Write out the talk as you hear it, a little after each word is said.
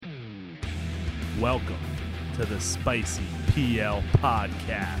Welcome to the Spicy PL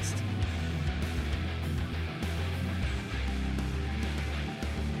Podcast.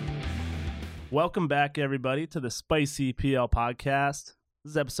 Welcome back, everybody, to the Spicy PL Podcast.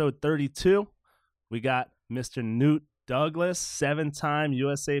 This is episode 32. We got Mr. Newt Douglas, 7-time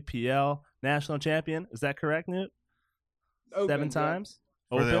USAPL national champion. Is that correct, Newt? Open, 7 times?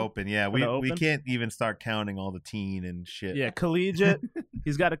 For the Open, yeah. For the We Open? can't even start counting all the teen and shit. Yeah, collegiate.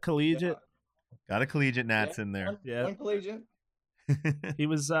 He's got a collegiate. Got a collegiate Nats in there. Yeah. One collegiate. He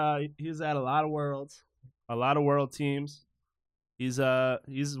was at a lot of worlds, a lot of world teams. He's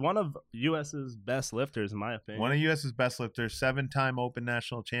one of US's best lifters, in my opinion. One of US's best lifters, 7-time Open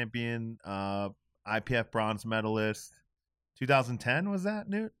national champion, IPF bronze medalist. 2010 was that,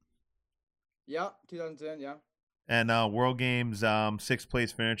 Newt? Yeah, 2010, yeah. And World Games 6th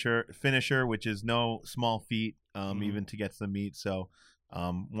place finisher, which is no small feat, even to get to the meet. So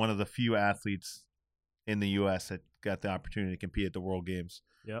one of the few athletes in the U.S. that got the opportunity to compete at the World Games.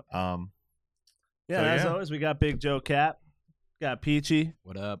 Yep. As always, we got Big Joe Cap, got Peachy.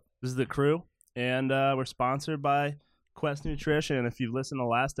 What up? This is the crew, and we're sponsored by Quest Nutrition. If you've listened to the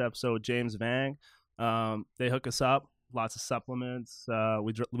last episode, James Vang, they hook us up, lots of supplements.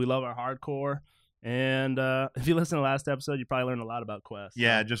 We love our hardcore. And if you listen to the last episode, you probably learned a lot about Quest.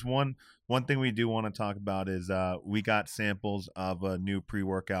 Yeah, just one thing we do want to talk about is we got samples of a new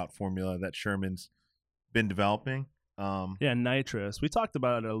pre-workout formula that Sherman's been developing. Nitrous. We talked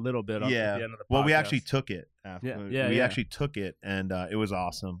about it a little bit. At the end of the podcast. Well, we actually took it. We Yeah. actually took it, and it was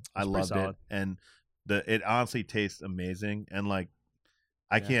awesome. I loved it, and it honestly tastes amazing. And like,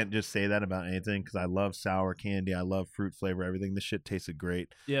 I can't just say that about anything because I love sour candy. I love fruit flavor. Everything. This shit tasted great.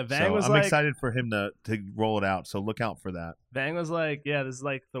 Yeah, Vang was I'm like, excited for him to roll it out. So look out for that. Vang was like, yeah, this is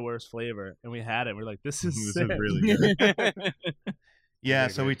like the worst flavor, and we had it. We're like, this is This sick. is really good. Yeah,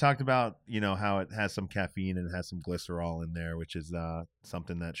 Very so good. we talked about, how it has some caffeine and it has some glycerol in there, which is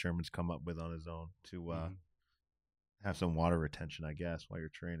something that Sherman's come up with on his own to have some water retention, I guess, while you're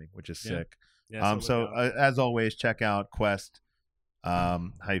training, which is Yeah. sick. Yeah, As always, check out Quest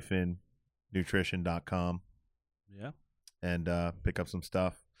nutrition.com yeah. and pick up some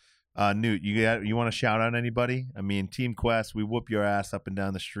stuff. Newt, you want to shout out anybody? I mean, Team Quest, we whoop your ass up and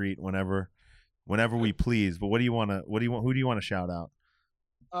down the street whenever we please. But who do you want to shout out?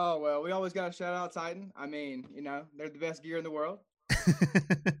 Oh, well, we always got to shout out Titan. I mean, they're the best gear in the world.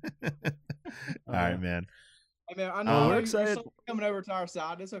 All right, man. I mean, I know we're you're excited. slowly coming over to our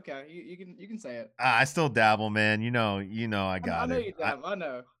side. It's okay. You can say it. I still dabble, man. I got I know it. you dab. I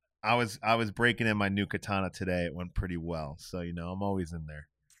know. I was breaking in my new katana today. It went pretty well, so I'm always in there.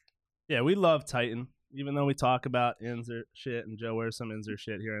 Yeah, we love Titan, even though we talk about insert shit and Joe wears some insert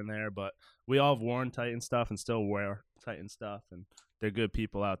shit here and there, but we all have worn Titan stuff and still wear Titan stuff, and they're good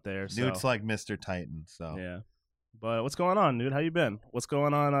people out there. So. Newt's like Mr. Titan, so Yeah. But what's going on, Newt? How you been? What's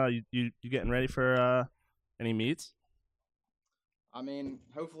going on? You getting ready for any meets? I mean,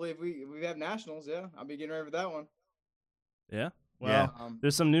 hopefully if we have nationals, yeah, I'll be getting ready for that one. Yeah. Well, Yeah.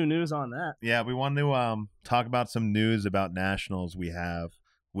 there's some new news on that. Yeah, we want to talk about some news about nationals we have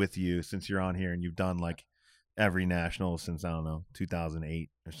with you since you're on here and you've done like every national since, I don't know,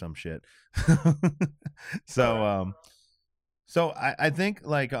 2008 or some shit. So I think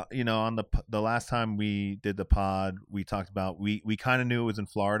like on the last time we did the pod, we talked about we kind of knew it was in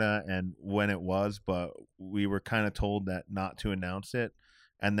Florida and when it was, but we were kind of told that not to announce it.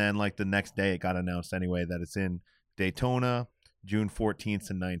 And then like the next day it got announced anyway that it's in Daytona, June 14th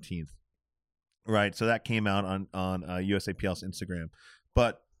and 19th. Right. So that came out on USAPL's Instagram,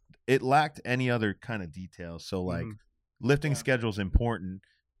 but it lacked any other kind of details. So like lifting schedule is important,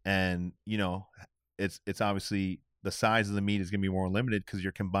 and it's obviously the size of the meet is going to be more limited because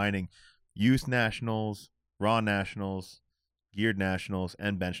you're combining youth nationals, raw nationals, geared nationals,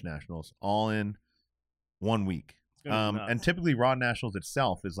 and bench nationals all in 1 week. And typically raw nationals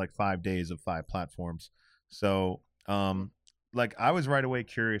itself is like 5 days of 5 platforms. So like I was right away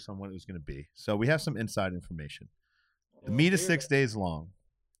curious on what it was going to be. So we have some inside information. The meet is 6 days long.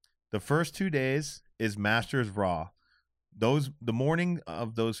 The first 2 days is Masters Raw. The morning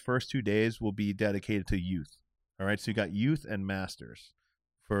of those first 2 days will be dedicated to youth. All right, so you got youth and Masters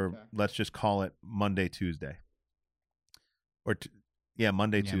for let's just call it Monday, Tuesday,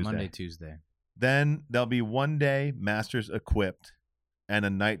 Monday, Tuesday. Monday, Tuesday. Then there'll be 1 day Masters equipped and a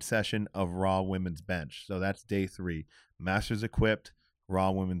night session of Raw women's bench. So that's day 3. Masters equipped,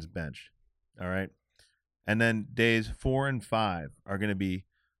 Raw women's bench. All right. And then days 4 and 5 are going to be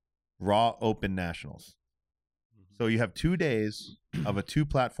Raw Open Nationals. So you have 2 days of a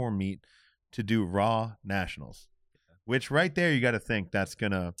 2-platform meet to do Raw Nationals, which right there you got to think that's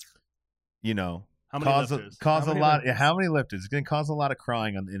going to, How many lifters? cause How a many lot. lifters? How many lifters? It's going to cause a lot of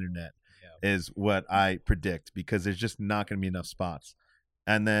crying on the internet, is what I predict, because there's just not going to be enough spots.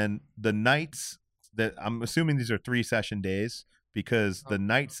 And then the nights, that I'm assuming these are 3-session days, because the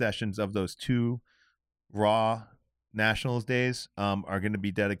night sessions of those 2 Raw Nationals days are going to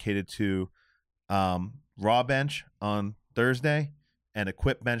be dedicated to Raw Bench on Thursday and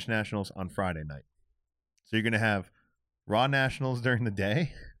Equip Bench Nationals on Friday night. So you're going to have Raw Nationals during the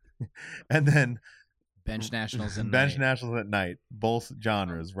day and then Bench Nationals and Bench Nationals at night, both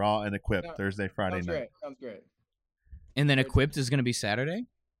genres, Raw and Equip, No, Thursday, Friday Sounds night. great. Sounds great. And then Equipped is going to be Saturday?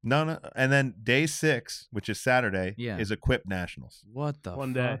 No, and then day 6, which is Saturday, Yeah. is Equip Nationals. What the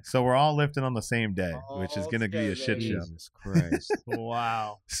One fuck? day. So we're all lifting on the same day, which is All going to be a together, shit show. Jesus Christ.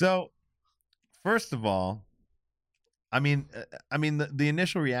 Wow. So, first of all, I mean, the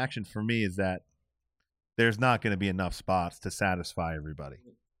initial reaction for me is that there's not going to be enough spots to satisfy everybody.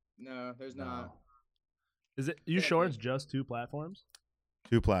 No, there's not. Is it? You sure it's just 2 platforms?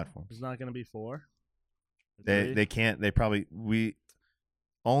 2 platforms. It's not going to be 4. They can't. They probably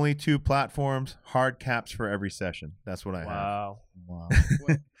only 2 platforms. Hard caps for every session. That's what I have. Wow. Wow.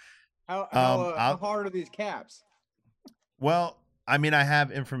 How hard are these caps? Well, I mean, I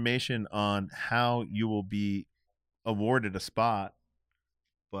have information on how you will be awarded a spot,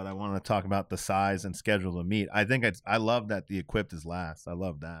 but I want to talk about the size and schedule of meet. I think I love that the Equipped is last. I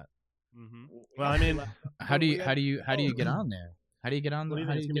love that. Mm-hmm. Well, I mean, How do you get on there? How do you get on? what do you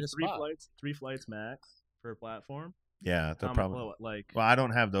How think? do you It's get a gonna be spot? 3 flights max per platform. Yeah, they'll probably. Like. Well, I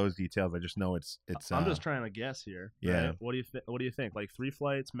don't have those details. I just know it's. I'm just trying to guess here. Yeah. Right? What do you think? Like 3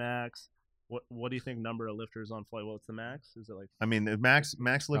 flights max. What do you think number of lifters on flight? What's the max? Is it like? I mean, the max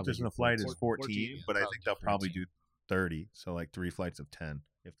lifters in do the flight is 14, 14, but I think they'll probably do 30. So like 3 flights of 10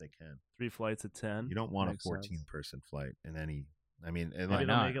 if they can. 3 flights of 10. You don't want Makes a sense. 14-person flight in any. I mean, Maybe Why they'll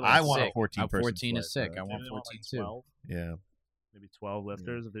not? make it I like want a Sick. 14-person. 14 is flight, sick. bro. I want Maybe they want 14 like too. 12, Yeah. maybe 12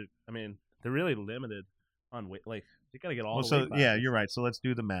 lifters. I mean, they're really limited on weight. Like you gotta get all. Well, the so weight yeah, classes. you're right. So let's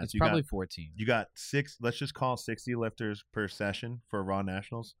do the math. It's probably 14. You got 6. Let's just call 60 lifters per session for Raw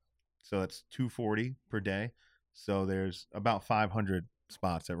Nationals. So that's 240 per day. So there's about 500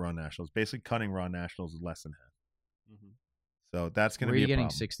 spots at Raw Nationals. Basically, cutting Raw Nationals is less than half. Mhm. So that's going Where to are be you a getting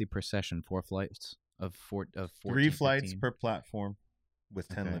problem. 60 per session? 4 flights of 14, 3 flights 15? per platform with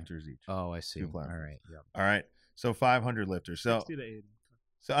 10 Okay. lifters each. Oh, I see. 2 All platforms. right. Yep. All right. So 500 lifters. So 60 to 80.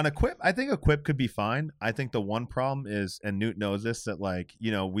 So on Equip, I think Equip could be fine. I think the one problem is, and Newt knows this, that like,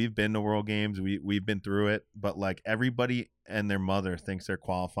 you know, we've been to World Games, we've been through it, but like everybody and their mother thinks they're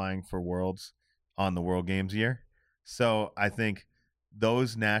qualifying for Worlds on the World Games year. So I think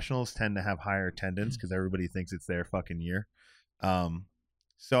those nationals tend to have higher attendance because everybody thinks it's their fucking year.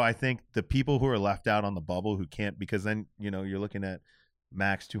 So I think the people who are left out on the bubble who can't, because then, you know, you're looking at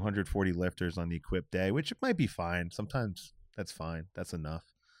max 240 lifters on the Equip day, which might be fine. Sometimes that's fine. That's enough.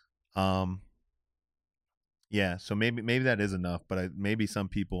 Yeah, so maybe that is enough, but maybe some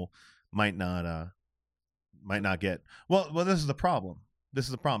people might not get. Well, this is the problem.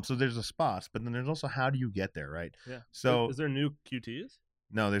 So there's the spots, but then there's also how do you get there, right? Yeah. So is there new QTs?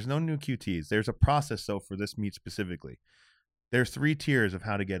 no, there's no new QTs. There's a process though for this meet specifically. There's 3 tiers of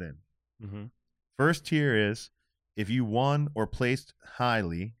how to get in. Mm-hmm. First tier is if you won or placed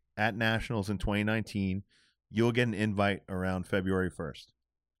highly at nationals in 2019, you'll get an invite around February 1st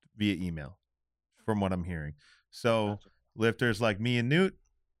via email, from what I'm hearing. So lifters like me and Newt,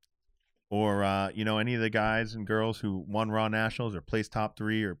 or you know, any of the guys and girls who won Raw Nationals or placed top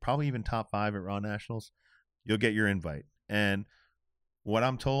 3 or probably even top 5 at Raw Nationals, you'll get your invite. And what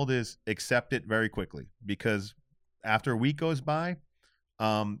I'm told is accept it very quickly, because after a week goes by,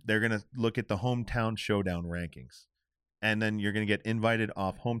 they're going to look at the Hometown Showdown rankings. And then you're going to get invited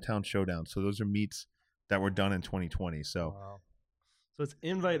off Hometown Showdown. So those are meets that were done in 2020. So So it's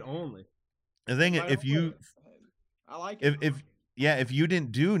invite only. the thing, if you, I like it. if you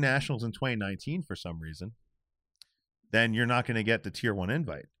didn't do nationals in 2019 for some reason, then you're not going to get the tier 1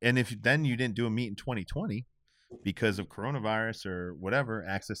 invite. And if then you didn't do a meet in 2020 because of coronavirus or whatever,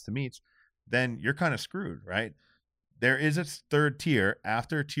 access to meets, then you're kind of screwed, right? There is a 3rd tier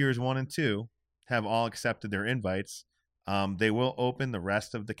after tiers 1 and 2 have all accepted their invites. They will open the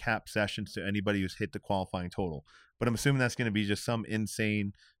rest of the cap sessions to anybody who's hit the qualifying total. But I'm assuming that's going to be just some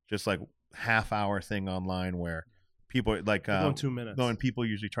insane, just like half-hour thing online where people like Going 2 minutes. people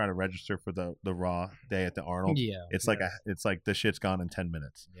usually try to register for the Raw day at the Arnold. Yeah. It's like it's like the shit's gone in 10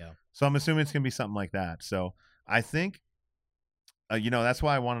 minutes. Yeah. So I'm assuming it's going to be something like that. So I think, you know, that's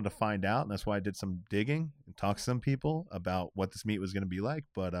why I wanted to find out, and that's why I did some digging and talk to some people about what this meet was going to be like.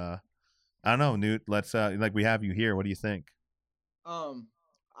 But I don't know, Newt. Let's like we have you here. What do you think?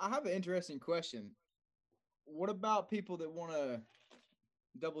 I I have an interesting question. What about people that want to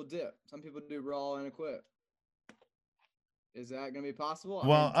double dip? Some people do raw and equip. Is that going to be possible? I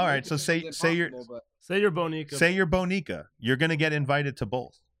Well, mean, to all me, right. it So seems say you're impossible, but Say you're Bonica. say you're Bonica. You're gonna get invited to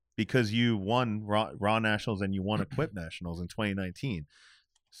both because you won Raw Nationals and you won Equip Nationals in 2019.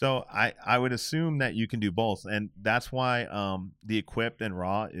 So I would assume that you can do both, and that's why the Equipped and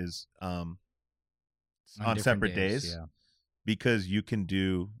Raw is on different separate days. Yeah. Because you can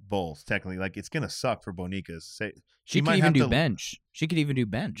do both technically. Like it's gonna suck for Bonica's. Say She could might even have do to- bench. She could even do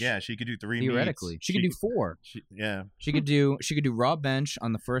bench. Yeah, she could do 3 theoretically, meets. she could do 4. Yeah, She could do raw bench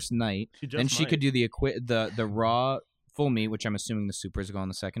on the first night, She just then she might. could do the raw full meet, which I'm assuming the supers go on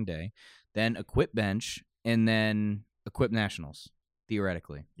the second day, then equip bench, and then equip nationals.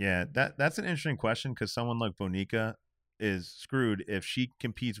 Theoretically, yeah. That's an interesting question because someone like Bonica is screwed if she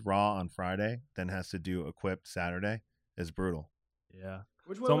competes Raw on Friday, then has to do Equipped Saturday. Is brutal. Yeah.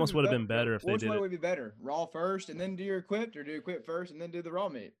 which It way almost would would have been better if they which did way it. would be better? Raw first and then do your equipped, or do equipped first and then do the raw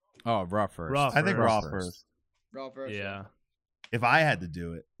meat? oh, raw first. Raw I think first. Raw first. Raw first. Yeah. If I had to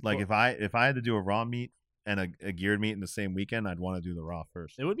do it, like Well- if I had to do a Raw meet and a geared meet in the same weekend, I'd want to do the Raw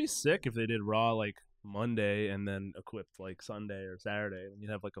first. It would be sick if they did Raw like Monday and then equipped like Sunday or Saturday. And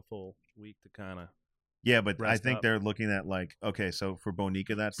you'd have like a full week to kind of. Yeah, but I Rest think up. they're looking at like, okay, so for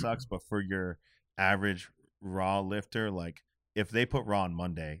Bonica that sucks, but for your average Raw lifter, like if they put Raw on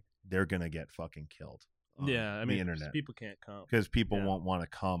Monday, they're gonna get fucking killed. On Yeah. I mean, the 'cause internet people can't come. because people Yeah. won't want to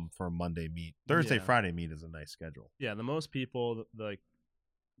come for a Monday meet. Thursday, Yeah. Friday meet is a nice schedule. Yeah. The most people, like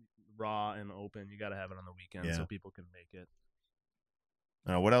Raw and Open, you got to have it on the weekend Yeah. so people can make it.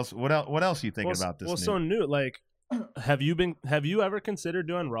 What else? What else? What else are you thinking well, about this? Well, new? so new. Like, have you ever considered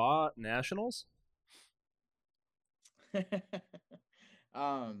doing Raw nationals?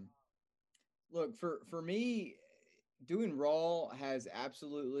 um, look, for me, doing raw has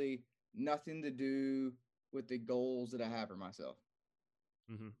absolutely nothing to do with the goals that I have for myself.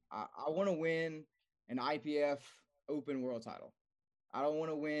 Mm-hmm. I want to win an IPF Open World title. I don't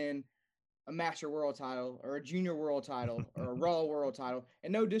want to win a Master World title or a Junior World title or a Raw World title.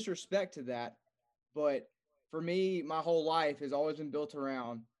 And no disrespect to that, but for me, my whole life has always been built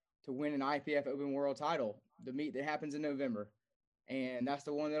around to win an IPF Open World title, the meet that happens in November. And that's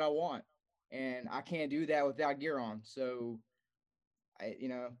the one that I want. And I can't do that without gear on. So,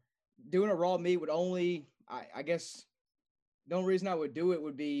 doing a Raw meet would only, I guess, the only reason I would do it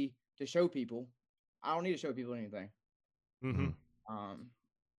would be to show people. I don't need to show people anything. Mm-hmm.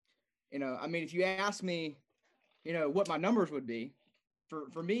 I mean, if you ask me, what my numbers would be,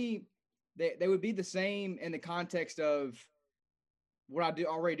 for me, they would be the same in the context of what I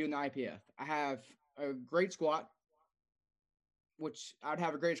already do in the IPF. I have a great squat, which I'd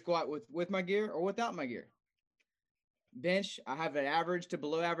have a great squat with my gear or without my gear. Bench, I have an average to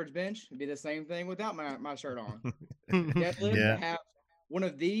below average bench. It'd be the same thing without my shirt on. Deadlift, Yeah. I have one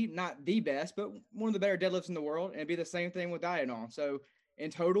of not the best, but one of the better deadlifts in the world, and it'd be the same thing without it on. So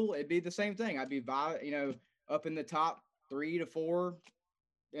in total, it'd be the same thing. I'd be up in the top 3 to 4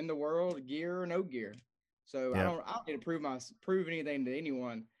 in the world, gear or no gear. So Yeah. I don't need to prove anything to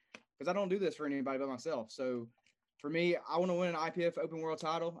anyone because I don't do this for anybody but myself. So for me, I want to win an IPF Open World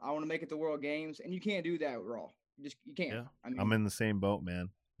title. I want to make it to World Games, and you can't do that with Raw. You can't. Yeah. I mean, I'm in the same boat, man.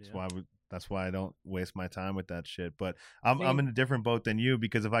 Yeah. That's why I don't waste my time with that shit. But I'm Same. in a different boat than you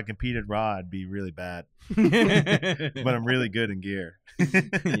because if I competed Raw, I'd be really bad. yeah. But I'm really good in gear.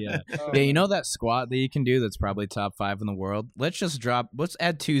 Yeah, you know that squat that you can do that's probably top 5 in the world? Let's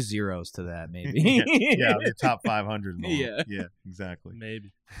add 2 zeros to that, maybe. Yeah, the top 500. Yeah. Yeah, exactly.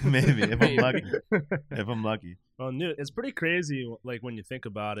 Maybe. Maybe if I'm Maybe. lucky. If I'm lucky. Well, it's pretty crazy. Like when you think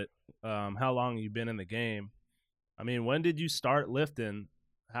about it, how long you've been in the game. I mean, when did you start lifting?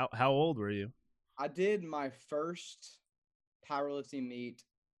 How old were you? I did my first powerlifting meet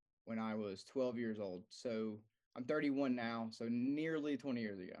when I was 12 years old. So I'm 31 now, so nearly 20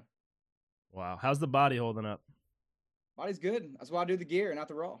 years ago. Wow. How's the body holding up? Body's good. That's why I do the gear, not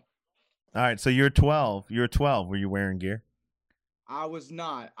the raw. All right, so you're 12. You're 12. Were you wearing gear? I was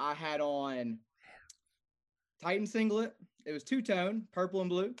not. I had on Titan singlet. It was two-tone, purple and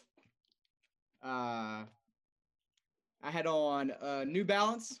blue. I had on New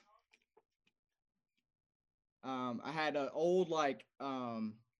Balance. I had an old like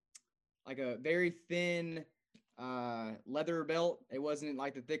a very thin leather belt. It wasn't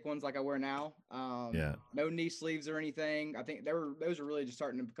like the thick ones like I wear now. Yeah. No knee sleeves or anything. I think those are really just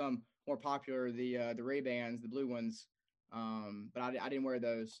starting to become more popular. The Ray-Bans, the blue ones. But I didn't wear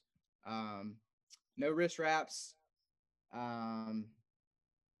those. No wrist wraps.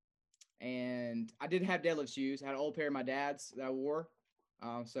 And I did have deadlift shoes. I had an old pair of my dad's that I wore.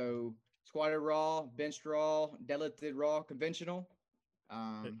 So squatted raw, benched raw, deadlifted raw, conventional.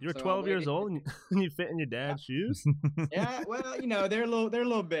 You're So I 12 years weighted. old and you fit in your dad's shoes. Yeah, well, they're a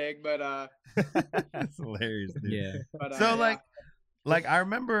little big, but That's hilarious, dude. Yeah. So yeah. like I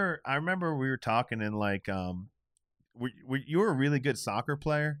remember we were talking and like you were a really good soccer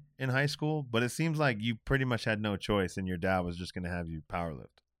player in high school, but it seems like you pretty much had no choice and your dad was just going to have you powerlift.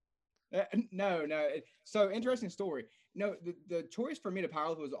 No. So interesting story. No, the choice for me to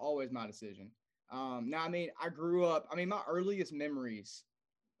powerlift was always my decision. Now, I mean, I grew up. I mean, my earliest memories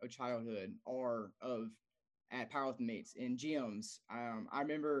of childhood are of at powerlifting meets in gyms. I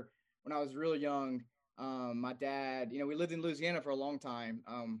remember when I was real young. My dad, we lived in Louisiana for a long time.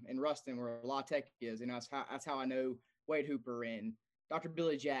 In Ruston, where La Tech is, and that's how I know Wade Hooper and Dr.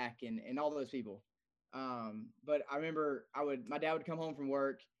 Billy Jack and all those people. But I remember my dad would come home from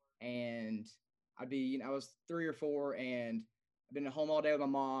work and I'd be, I was 3 or 4 and I've been at home all day with my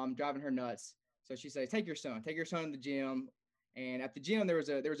mom, driving her nuts. So she says, take your son to the gym. And at the gym, there was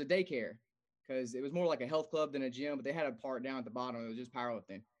a daycare because it was more like a health club than a gym, but they had a part down at the bottom. It was just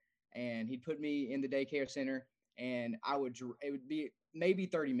powerlifting. And he'd put me in the daycare center and it would be maybe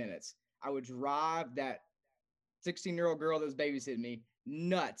 30 minutes. I would drive that 16-year-old girl that was babysitting me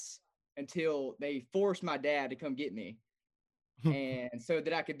nuts until they forced my dad to come get me. And so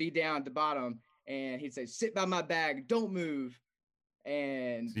that I could be down at the bottom and he'd say, sit by my bag, don't move.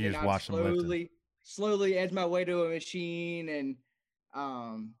 And So you then just I'd watch them lifting. slowly edge my way to a machine. And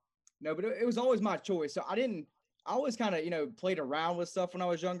no, but it was always my choice. So I always kind of, played around with stuff when I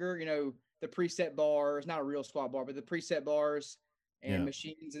was younger, the preset bars, not a real squat bar, but the preset bars and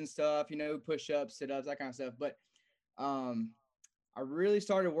machines and stuff, push-ups, sit-ups, that kind of stuff. But I really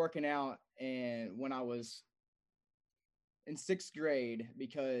started working out and when I was in 6th grade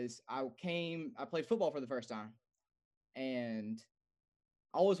because I played football for the first time and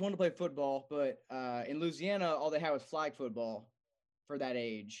I always wanted to play football, but in Louisiana, all they had was flag football for that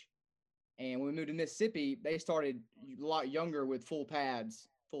age. And when we moved to Mississippi, they started a lot younger with full pads,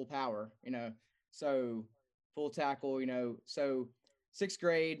 full power, so full tackle, so 6th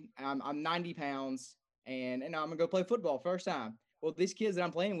grade, I'm 90 pounds and I'm gonna go play football first time. Well, these kids that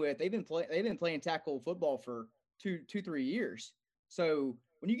I'm playing with, they've been playing tackle football for 3 years. So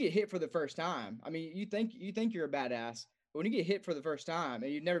when you get hit for the first time, I mean, you think you're a badass, but when you get hit for the first time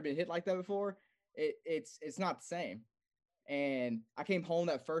and you've never been hit like that before, it's not the same. And I came home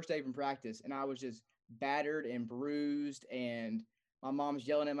that first day from practice and I was just battered and bruised and my mom's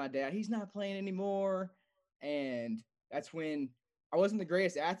yelling at my dad, he's not playing anymore. And that's when I wasn't the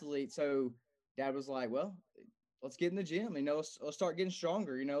greatest athlete. So dad was like, well, let's get in the gym, let's start getting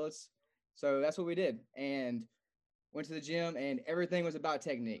stronger, so that's what we did. And went to the gym and everything was about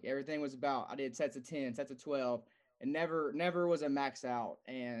technique. Everything was about, I did sets of 10, sets of 12 and never was a max out.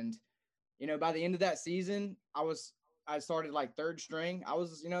 And, by the end of that season, I started like 3rd string. I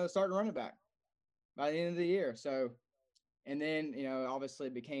was, starting running back by the end of the year. So, and then, obviously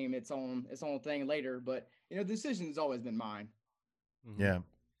it became its own thing later, but, the decision has always been mine. Mm-hmm. Yeah.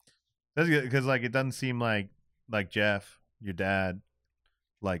 That's good because like it doesn't seem like Jeff, your dad,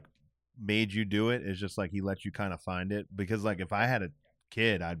 like made you do it. It's just like he let you kind of find it. Because like if I had a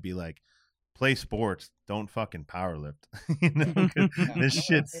kid, I'd be like, play sports, don't fucking powerlift. This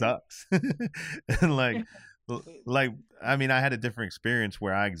shit sucks. And like I mean, I had a different experience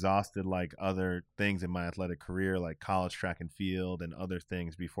where I exhausted like other things in my athletic career, like college track and field and other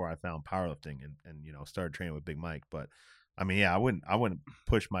things before I found powerlifting and started training with Big Mike. But I mean, yeah, I wouldn't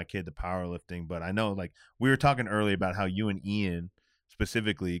push my kid to powerlifting, but I know like we were talking earlier about how you and Ian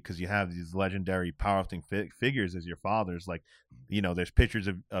specifically, because you have these legendary powerlifting figures as your fathers, like, there's pictures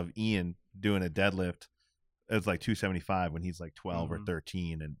of Ian doing a deadlift. It's like 275 when he's like 12 or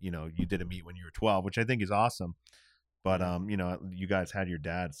 13. And, you did a meet when you were 12, which I think is awesome. But, you guys had your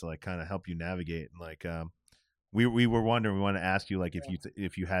dads to like kind of help you navigate. And like, we were wondering, we want to ask you like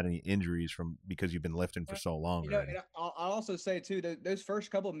if you had any injuries because you've been lifting for so long. And I'll also say too, those first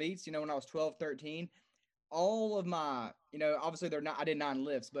couple of meets, when I was 12, 13, all of my, obviously I did 9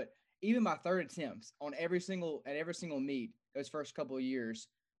 lifts, but even my 3rd attempts on every single meet, those first couple of years,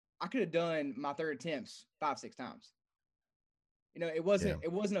 I could have done my 3rd attempts 5-6 times. It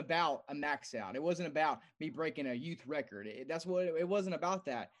wasn't about a max out. It wasn't about me breaking a youth record. It wasn't about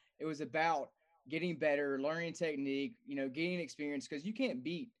that. It was about getting better, learning technique, getting experience, because you can't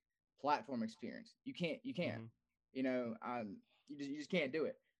beat platform experience. You can't. Mm-hmm. You just can't do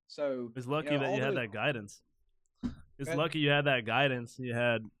it. So it's lucky that you had that guidance. It's lucky you had that guidance. You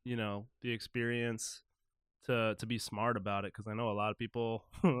had, the experience to be smart about it, because I know a lot of people.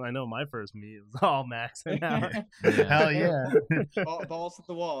 I know my first meet was all maxing out. Hell yeah. Balls at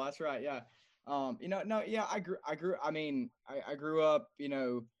the wall. That's right. Yeah. No, yeah, I mean, I grew up,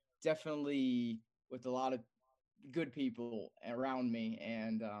 definitely with a lot of good people around me,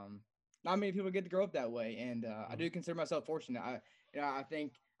 and not many people get to grow up that way. And I do consider myself fortunate. I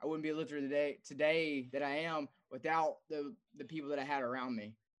think I wouldn't be a lifter today that I am without the people that I had around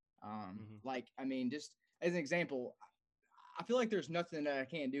me. Like, I mean, just as an example, I feel like there's nothing that I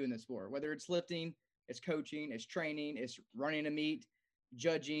can't do in this sport, whether it's lifting, it's coaching, it's training, it's running a meet,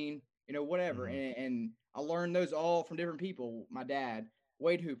 judging, whatever. And I learned those all from different people. My dad,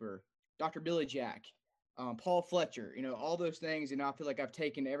 Wade Hooper, Dr. Billy Jack, Paul Fletcher, all those things. I feel like I've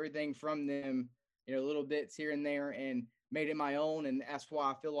taken everything from them, little bits here and there, and made it my own. And that's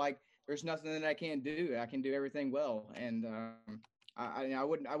why I feel like there's nothing that I can't do. I can do everything well. And I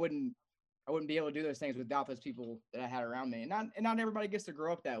wouldn't be able to do those things without those people that I had around me. And not everybody gets to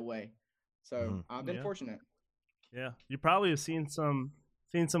grow up that way. So I've been fortunate. Yeah, you probably have seen some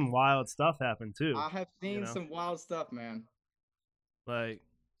wild stuff happen too. I have seen some wild stuff, man. Like,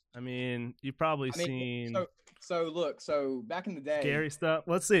 I mean, you've probably seen. So back in the day, scary stuff.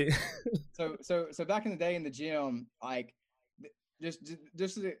 Let's see. so back in the day in the gym, like,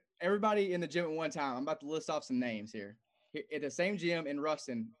 just everybody in the gym at one time. I'm about to list off some names here. At the same gym in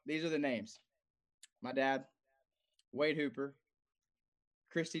Ruston, these are the names: my dad, Wade Hooper,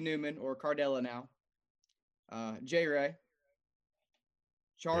 Christy Newman, or Cardella now, J. Ray,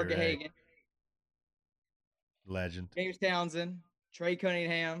 Char Gahagan, legend, James Townsend, Trey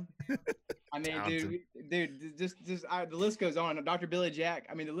Cunningham. I mean, dude, just the list goes on. Dr. Billy Jack.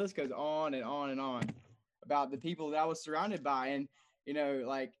 I mean, the list goes on and on and on about the people that I was surrounded by, and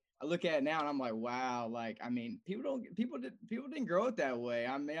like, I look at it now and I'm like, wow. Like, I mean, people didn't grow up that way.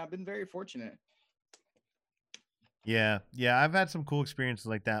 I mean, I've been very fortunate. Yeah. I've had some cool experiences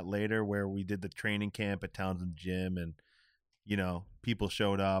like that later, where we did the training camp at Townsend Gym, and people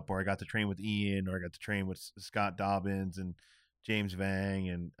showed up, or I got to train with Ian, or I got to train with Scott Dobbins and James Vang,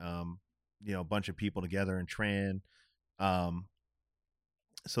 and a bunch of people together in Tran.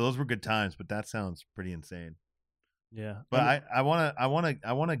 So those were good times, but that sounds pretty insane. Yeah, but I want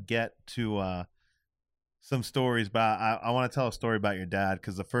to get to some stories, but I want to tell a story about your dad,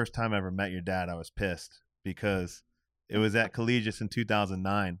 because the first time I ever met your dad, I was pissed because it was at Collegius in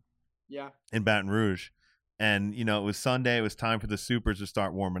 2009. Yeah. In Baton Rouge, and it was Sunday. It was time for the supers to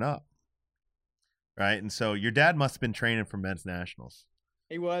start warming up, right? And so your dad must have been training for men's nationals.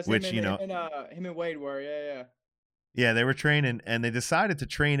 He was, which him and Wade were, yeah. Yeah, they were training, and they decided to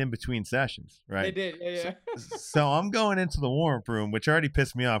train in between sessions, right? They did, yeah. So I'm going into the warm-up room, which already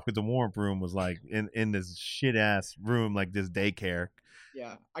pissed me off, because the warm-up room was like in this shit-ass room, like this daycare.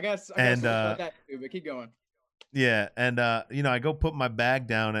 Yeah, I guess about that too, but keep going. Yeah, and I go put my bag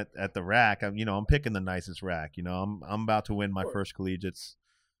down at the rack. I'm picking the nicest rack. I'm about to win my first collegiates,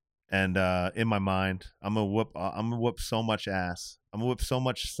 and in my mind, I'm gonna whoop so much ass. I'm gonna whip so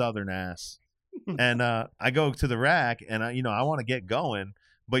much Southern ass. And I go to the rack, and I want to get going,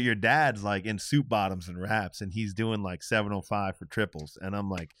 but your dad's like in suit bottoms and wraps, and he's doing like 705 for triples, and I'm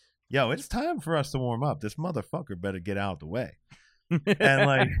like, yo, it's time for us to warm up. This motherfucker better get out of the way. And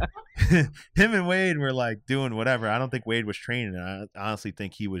like him and Wade were like doing whatever. I don't think Wade was training. I honestly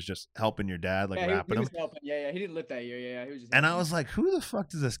think he was just helping your dad, like wrapping him. Yeah, he didn't lift that year. Yeah, he was just. And I was like, who the fuck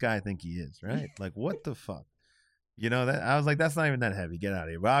does this guy think he is? Right? Like, what the fuck? That I was like, that's not even that heavy. Get out of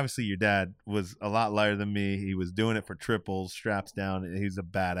here. But obviously, your dad was a lot lighter than me. He was doing it for triples, straps down. And he's a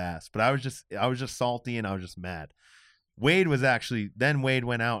badass. But I was just salty, and I was just mad. Wade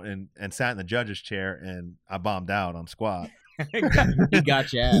went out and sat in the judge's chair, and I bombed out on squat. He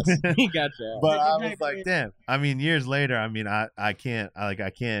got your ass. But I was like, damn. I mean, years later, I mean, I can't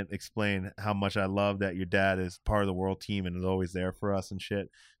explain how much I love that your dad is part of the world team and is always there for us and shit.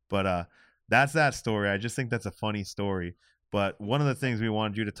 But that's that story. I just think that's a funny story. But one of the things we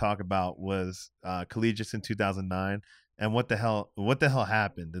wanted you to talk about was Collegius in 2009, and what the hell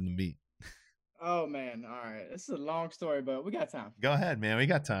happened in the meet. Oh man, all right. This is a long story, but we got time. Go ahead, man. We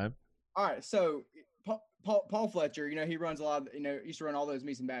got time. All right, so Paul Fletcher, he runs a lot of, used to run all those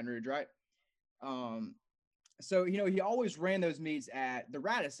meets in Baton Rouge, right? So he always ran those meets at the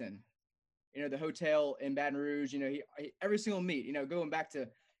Radisson, the hotel in Baton Rouge. He every single meet, going back to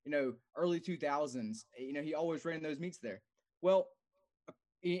early 2000s, he always ran those meets there. Well,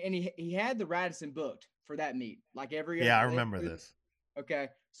 he had the Radisson booked for that meet, like every. Yeah, I remember this. Okay,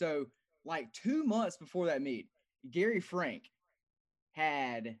 so like 2 months before that meet, Gary Frank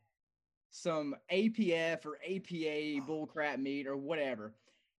had some APF or APA bullcrap meet or whatever.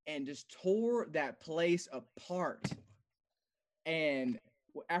 and just tore that place apart. And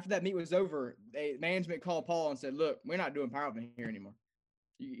after that meet was over, management called Paul and said, "Look, we're not doing powerlifting here anymore.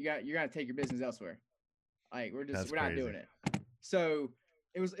 You got to take your business elsewhere. Like we're not doing it." So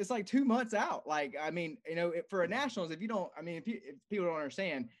it's like 2 months out. Like, I mean, for a nationals, if people don't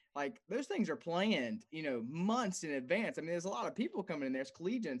understand, like those things are planned, months in advance. I mean, there's a lot of people coming in there. It's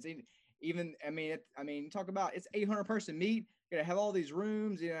collegians. Talk about it's 800 person meet. You're gonna have all these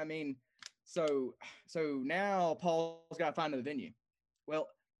rooms. So now Paul's got to find another venue. Well,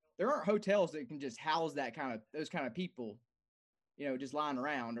 there aren't hotels that can just house those kind of people, just lying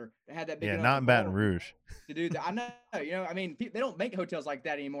around or had that big. Yeah, not in Baton Rouge. To do that, I know. They don't make hotels like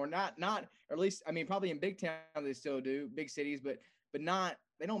that anymore. Not, or at least, probably in big town they still do, big cities, but not.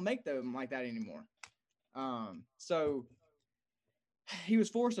 They don't make them like that anymore. So he was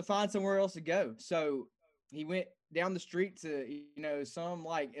forced to find somewhere else to go. So he went down the street to, it's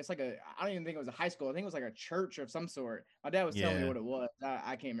like I don't even think it was a high school. I think it was like a church of some sort. My dad was telling me what it was.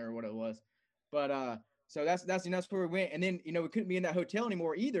 I can't remember what it was, but so that's where we went. And then, we couldn't be in that hotel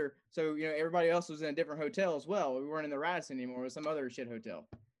anymore either. So, everybody else was in a different hotel as well. We weren't in the Radisson anymore. It was some other shit hotel.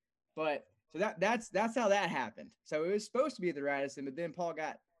 But so that's how that happened. So it was supposed to be at the Radisson, but then Paul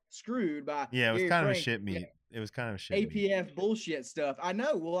got screwed by it was kind of a shit meet. It was kind of a shit APF bullshit stuff. I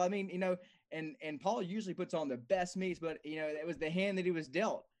know. Well, and Paul usually puts on the best meets, but it was the hand that he was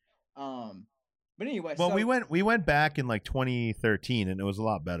dealt. But anyway, well, we went back in like 2013, and it was a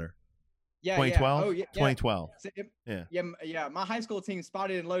lot better. Yeah, 2012. Yeah. Oh, yeah, 2012. Yeah. My high school team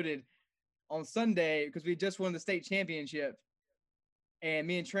spotted and loaded on Sunday because we just won the state championship, and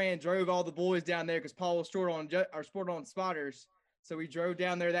me and Tran drove all the boys down there because Paul was short on spotters, so we drove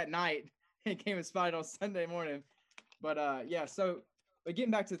down there that night and came and spotted on Sunday morning. But but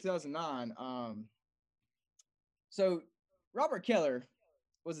getting back to 2009, so Robert Keller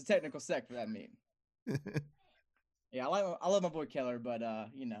was a technical sec for that meet. Yeah, I love my boy Keller, but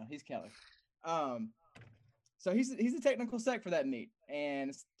he's Keller. So he's a technical sec for that meet,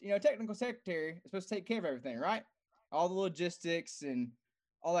 and technical secretary is supposed to take care of everything, right? All the logistics and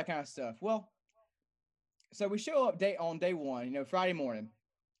all that kind of stuff. Well, so we show up on day one, Friday morning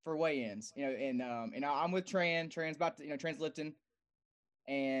for weigh-ins, and I'm with Tran. Tran's about to, Tran's lifting,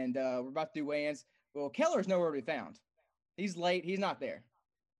 and we're about to do weigh-ins. Well, Keller's nowhere to be found. He's late. He's not there.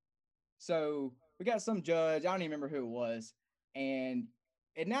 So we got some judge. I don't even remember who it was. And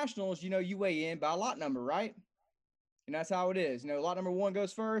at nationals, you weigh in by a lot number, right? And that's how it is. Lot number one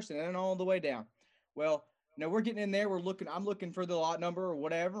goes first and then all the way down. Well, we're getting in there. I'm looking for the lot number or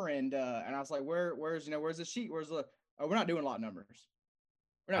whatever. And I was like, where's the sheet? We're not doing lot numbers.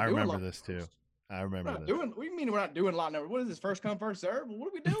 I remember this too. I remember this. What do you mean we're not doing lot number? What is this, first come, first serve? What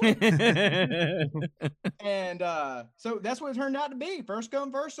are we doing? And so that's what it turned out to be. First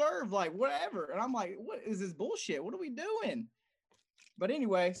come, first serve, like whatever. And I'm like, what is this bullshit? What are we doing? But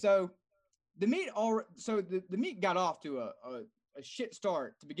anyway, so the meet got off to a shit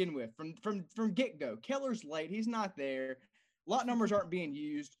start to begin with from get-go. Keller's late. He's not there. Lot numbers aren't being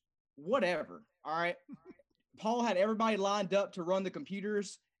used. Whatever. All right. Paul had everybody lined up to run the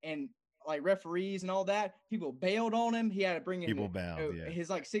computers and like referees and all that. People bailed on him. He had to bring in his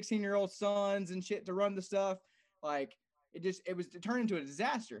like 16-year-old sons and shit to run the stuff. Like it turned into a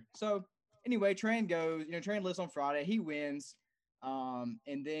disaster. So anyway, Tran goes, Tran lifts on Friday. He wins.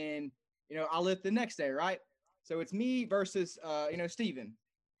 And then, I lift the next day, right? So it's me versus, Stephen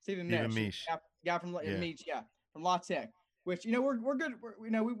Mesh, guy from Meach, from La Tech, which, we're good.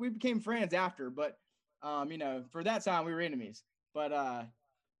 We became friends after, but, for that time we were enemies, but,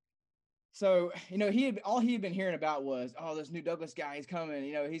 so, all he had been hearing about was, oh, this new Douglas guy, he's coming,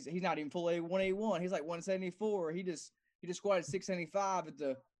 he's not even full 181. He's like 174. He just squatted 675 at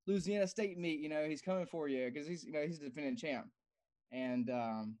the Louisiana State meet. He's coming for you because he's the defending champ.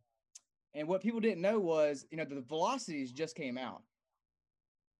 And what people didn't know was, the velocities just came out.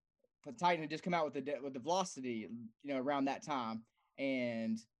 The Titan had just come out with the velocity, around that time.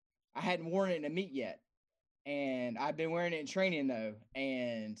 And I hadn't worn it in a meet yet. And I've been wearing it in training though.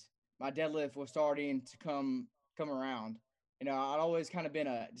 And my deadlift was starting to come around. I'd always kind of been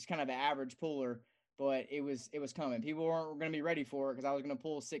just kind of an average puller, but it was coming. People weren't going to be ready for it because I was going to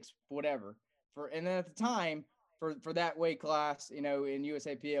pull 6 whatever. And then at the time for that weight class, in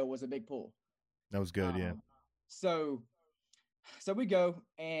USAPL was a big pull. That was good, yeah. So we go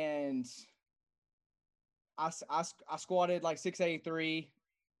and I squatted like 683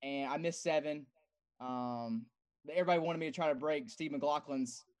 and I missed 7. Everybody wanted me to try to break Steve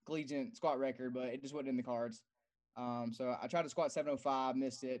McLaughlin's collegiate squat record, but it just wasn't in the cards. So I tried to squat 705,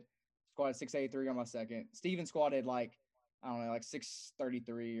 missed it. Squatted 683 on my second. Steven squatted like I don't know, like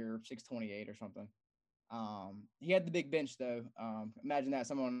 633 or 628 or something. He had the big bench though. Imagine that,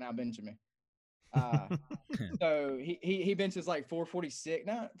 someone now benching me. So he benches like 446,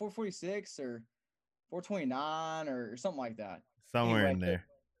 not 446 or 429 or something like that. Somewhere Anyway, in there.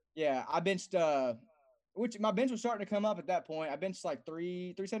 yeah, I benched which my bench was starting to come up at that point. I benched like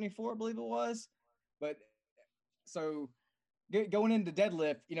 374, I believe it was. But so going into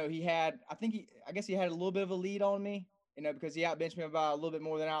deadlift, you know, I guess he had a little bit of a lead on me, you know, because he outbenched me about a little bit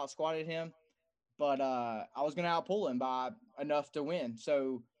more than I out squatted him. But I was gonna outpull him by enough to win.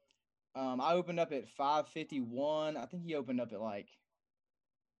 So I opened up at 551. I think he opened up at like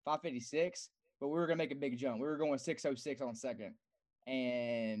 556, but we were gonna make a big jump. We were going 606 on second,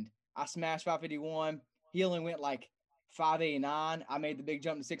 and I smashed 551. He only went like 589. I made the big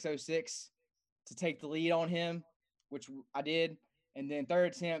jump to 606 to take the lead on him, which I did. And then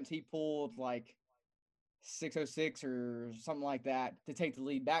third attempt, he pulled like 606 or something like that to take the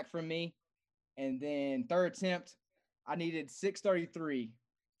lead back from me. And then third attempt, I needed 633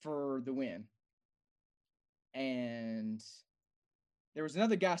 for the win. And there was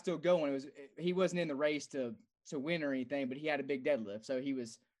another guy still going. He wasn't in the race to win or anything, but he had a big deadlift, so he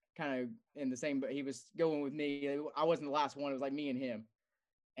was kind of in the same. But he was going with me. I wasn't the last one. It was like me and him.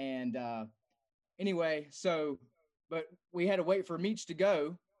 And anyway, but we had to wait for Meach to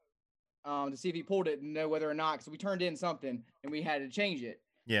go to see if he pulled it and know whether or not, because we turned in something and we had to change it.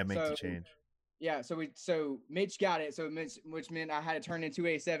 Yeah, make the change. Yeah, so Mitch got it, which meant I had to turn in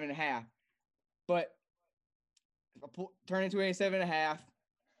 287.5. But turn in 287.5.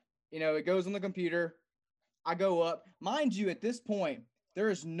 You know, it goes on the computer. I go up. Mind you, at this point, there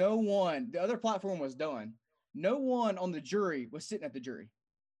is no one. The other platform was done. No one on the jury was sitting at the jury.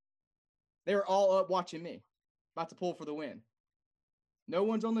 They were all up watching me, about to pull for the win. No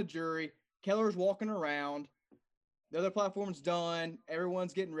one's on the jury. Keller's walking around. The other platform's done.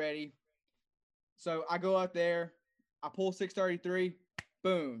 Everyone's getting ready. So I go out there. I pull 633.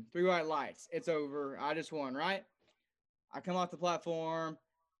 Boom. 3 white lights. It's over. I just won, right? I come off the platform.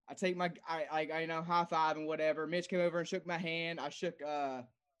 I take I high five and whatever. Mitch came over and shook my hand. I shook a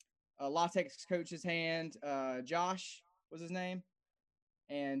latex coach's hand. Josh was his name.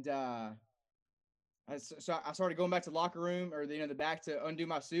 And so I started going back to the locker room or the back to undo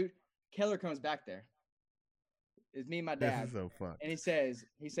my suit. Keller comes back there. It's me and my dad. This is so fun. And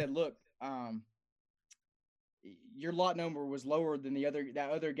he said, look, your lot number was lower than that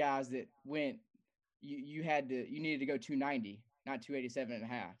other guys that went. You needed to go 290, not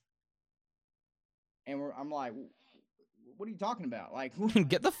 287.5. And I'm like, what are you talking about? Like,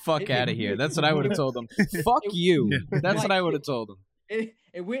 get the fuck out of here. That's what I would have told them. Fuck you. That's what I would have told them.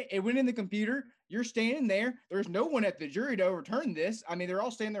 It went in the computer. You're standing there. There's no one at the jury to overturn this. I mean, they're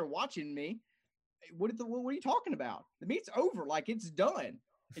all standing there watching me. What are you talking about? The meet's over. Like, it's done.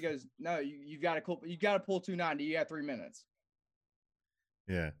 He goes, no, you've got to pull 290. You have 3 minutes.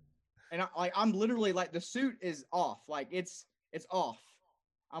 Yeah. And I'm literally like, the suit is off. Like, it's off.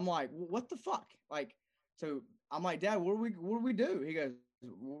 I'm like, what the fuck? Like, so I'm like, Dad, what do we do? He goes,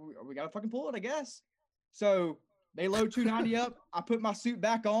 we got to fucking pull it, I guess. So they load 290 up. I put my suit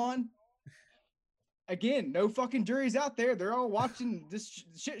back on. Again, no fucking juries out there. They're all watching this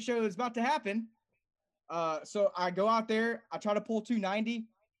shit show that's about to happen. So I go out there. I try to pull 290.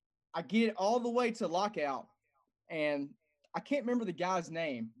 I get all the way to lockout. And I can't remember the guy's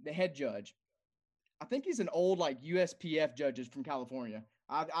name, the head judge. I think he's an old like USPF judges from California.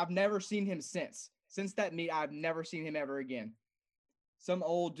 I've never seen him since that meet. I've never seen him ever again. Some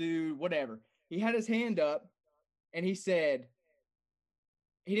old dude, whatever. He had his hand up and he said,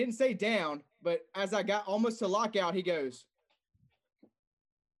 he didn't say down, but as I got almost to lockout, he goes,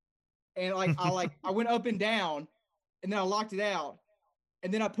 and I went up and down and then I locked it out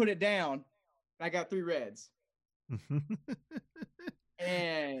and then I put it down and I got 3 reds.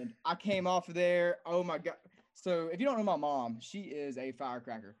 And I came off of there. Oh my God. So if you don't know my mom, she is a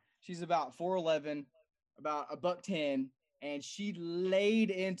firecracker. She's about 4'11", about $110, and she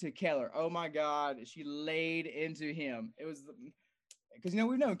laid into Keller. Oh my God. She laid into him. It was because,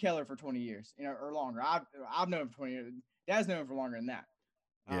 we've known Keller for 20 years, or longer. I've known him for 20 years. Dad's known him for longer than that.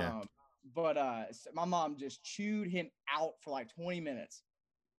 Yeah. But my mom just chewed him out for like 20 minutes.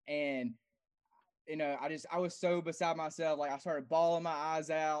 And, I was so beside myself. Like I started bawling my eyes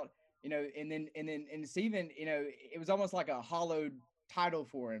out, and it's even, it was almost like a hollowed title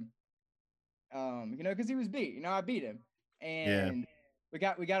for him. Cause he was beat, I beat him. And we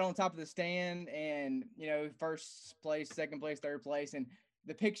got on top of the stand and, first place, second place, third place. And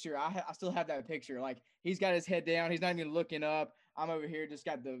the picture, I still have that picture. Like he's got his head down. He's not even looking up. I'm over here, just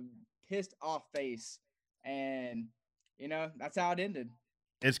got the pissed off face. And, that's how it ended.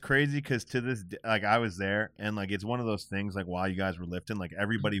 It's crazy because to this like I was there and like it's one of those things like while you guys were lifting like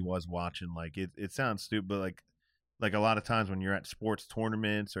everybody was watching like it sounds stupid but like a lot of times when you're at sports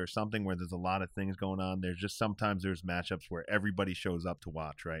tournaments or something where there's a lot of things going on there's just sometimes there's matchups where everybody shows up to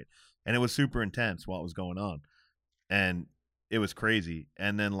watch, right? And it was super intense while it was going on and it was crazy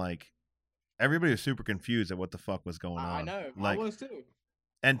and then like everybody was super confused at what the fuck was going on. I know, like I was too.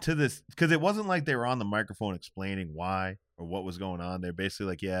 and to this because it wasn't like they were on the microphone explaining why or what was going on. They're basically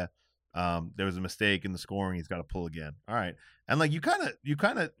like, yeah, there was a mistake in the scoring, he's got to pull again. All right. And like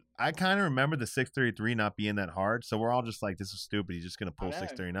I kind of remember the 633 not being that hard, so we're all just like, this is stupid, he's just gonna pull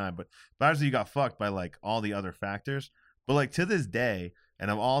 639. But obviously you got fucked by like all the other factors. But like to this day,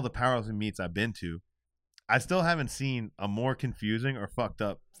 and of all the powerlifting meets I've been to, I still haven't seen a more confusing or fucked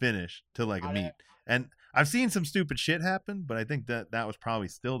up finish to like a meet. And I've seen some stupid shit happen, but I think that was probably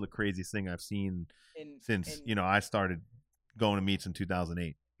still the craziest thing I've seen since I started going to meets in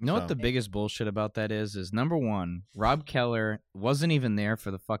 2008. You know what the biggest bullshit about that is number one, Rob Keller wasn't even there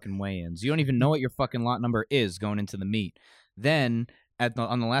for the fucking weigh-ins. You don't even know what your fucking lot number is going into the meet. Then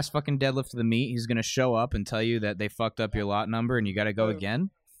on the last fucking deadlift of the meet, he's gonna show up and tell you that they fucked up your lot number and you got to go again.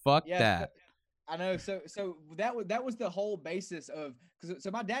 Fuck that. I know. So that was the whole basis of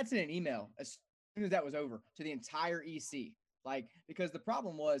so my dad sent an email as soon as that was over to the entire EC, like because the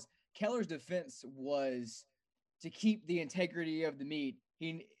problem was Keller's defense was to keep the integrity of the meet.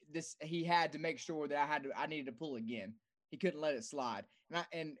 He had to make sure that I needed to pull again. He couldn't let it slide.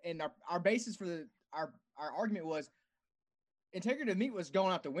 And our basis for our argument was integrity of the meet was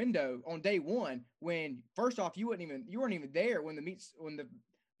going out the window on day one when first off you weren't even there when the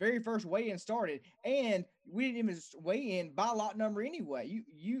very first weigh-in started, and we didn't even weigh in by lot number anyway.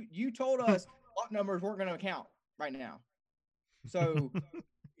 You told us lot numbers weren't going to count right now. So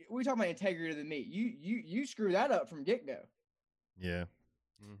we talking about integrity of the meet. You screw that up from get-go. Yeah.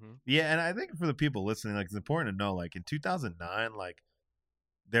 Mm-hmm. Yeah, and I think for the people listening, like it's important to know, like in 2009, like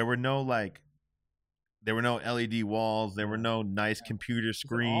there were no LED walls, there were no nice computer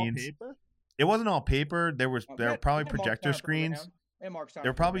screens. It wasn't all paper. There were probably projector screens. There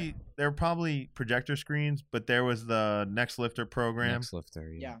were probably projector screens, but there was the Next Lifter program. Next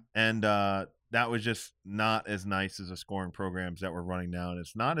Lifter, yeah. And that was just not as nice as the scoring programs that we're running now, and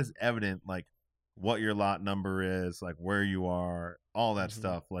it's not as evident like what your lot number is, like where you are, all that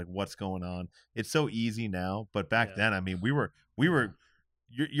stuff, like what's going on. It's so easy now, but back then, I mean, we were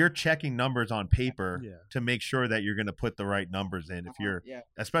you're checking numbers on paper to make sure that you're going to put the right numbers in if you're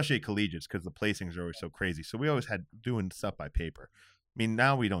especially at collegiates because the placings are always so crazy. So we always had doing stuff by paper. I mean,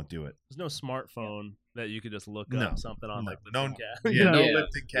 now we don't do it. There's no smartphone that you could just look up something on like lifting cats.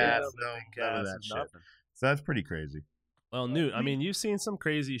 Lifting cats, none of that shit. So that's pretty crazy. Well, Newt, I mean, you've seen some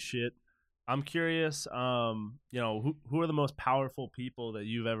crazy shit. I'm curious, who are the most powerful people that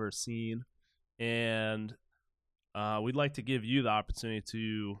you've ever seen? And we'd like to give you the opportunity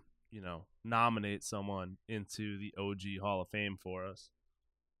to, nominate someone into the OG Hall of Fame for us.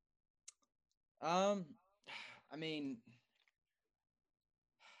 I mean,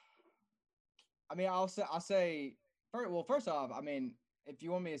 I'll say first off, I mean, if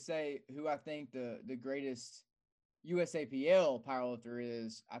you want me to say who I think the greatest USAPL powerlifter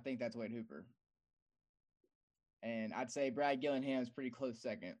is, I think that's Wade Hooper. And I'd say Brad Gillingham's pretty close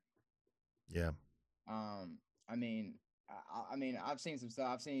second. Yeah. I mean, I've seen some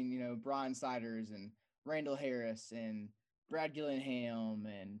stuff. I've seen, Brian Siders and Randall Harris and Brad Gillingham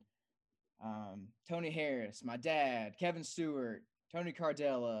and Tony Harris, my dad, Kevin Stewart, Tony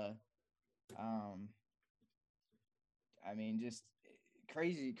Cardella. I mean, just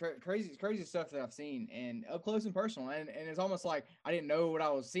crazy stuff that I've seen and up close and personal. And it's almost like I didn't know what I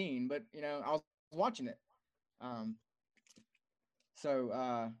was seeing, but I was watching it.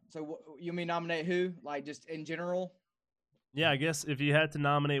 So you mean nominate who? Like just in general? Yeah, I guess if you had to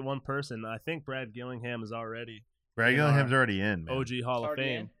nominate one person, I think Brad Gillingham is already. Brad Gillingham's already in, man. OG Hall of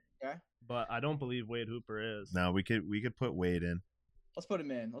Fame. Okay. But I don't believe Wade Hooper is. No, we could put Wade in. Let's put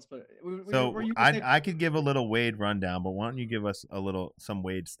him in. I could give a little Wade rundown, but why don't you give us some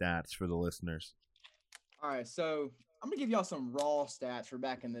Wade stats for the listeners? All right, so I'm gonna give y'all some raw stats for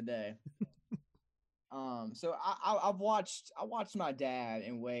back in the day. So I watched my dad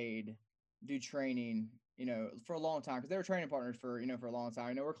and Wade do training, for a long time because they were training partners for a long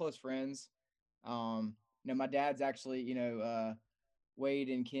time. We're close friends. My dad's actually, Wade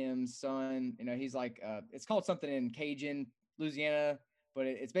and Kim's son. He's like, it's called something in Cajun, Louisiana, but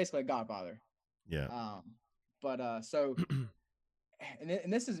it's basically a godfather. Yeah. So,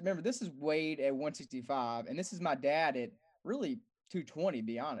 and this is Wade at 165, and this is my dad at really 220,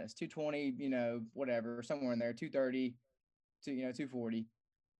 be honest, 220, whatever, somewhere in there, 230, 240.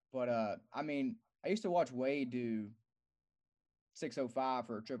 But I mean, I used to watch Wade do 605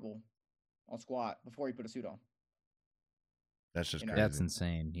 for a triple on squat before he put a suit on. That's just You know, crazy. That's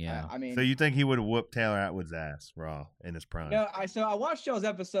insane. Yeah. I mean, So you think he would have whooped Taylor Atwood's ass raw in his prime? no, I watched y'all's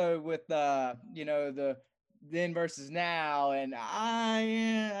episode with the then versus now, and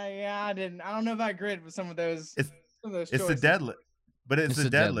I don't know if I agreed with some of those. It's some of those It's the choices. deadlift, but it's the the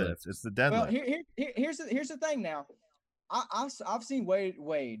deadlift. deadlift. It's the Well, deadlift. here's the thing now. I've seen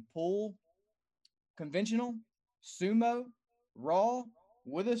Wade pull conventional, sumo, raw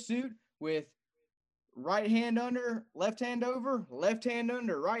with a suit with right hand under, left hand over, left hand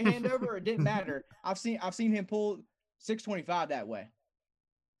under, right hand over. It didn't matter. I've seen him pull 625 that way.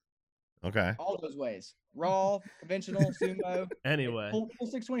 Okay. All those ways. Raw, conventional, sumo. Anyway, Pull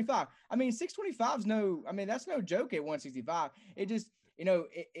 625. I mean, 625's that's no joke at 165. It just,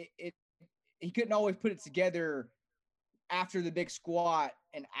 he couldn't always put it together after the big squat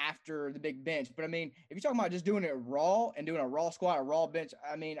and after the big bench. But I mean, if you're talking about just doing it raw and doing a raw squat, a raw bench,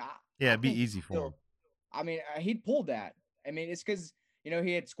 I mean, Yeah, I it'd be think easy for him. I mean, he'd pulled that. I mean, it's because, he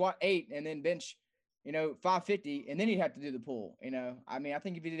had squat 8 and then bench, 550, and then he'd have to do the pull. I mean, I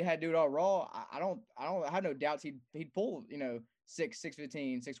think if he had to do it all raw, I have no doubts he'd pull,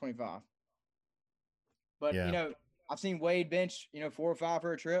 615, 625. But Yeah. I've seen Wade bench, 4 or 5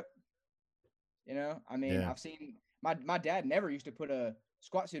 for a trip. I mean, Yeah. I've seen my dad never used to put a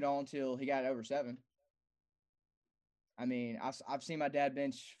squat suit on until he got over 7. I mean, I've seen my dad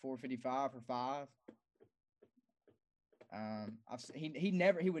bench 455 for 5.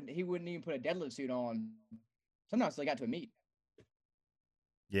 He wouldn't even put a deadlift suit on. Sometimes they got to a meet.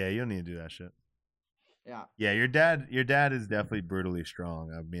 Yeah, you don't need to do that shit. Yeah. Yeah, your dad is definitely brutally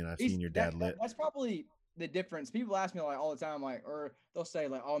strong. I mean, I've seen your dad lit. That's probably the difference. People ask me like all the time, like, or they'll say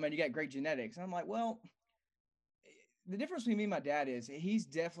like, "Oh man, you got great genetics." And I'm like, well, the difference between me and my dad is he's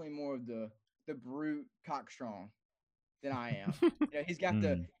definitely more of the brute cock strong than I am. He's got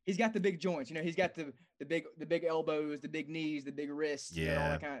the big joints. He's got the big elbows, the big knees, the big wrists, all Yeah.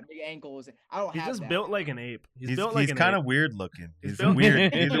 that kind of big ankles. I don't he's have just that. built like an ape. He's built like an kind ape. of weird looking. He's He's built-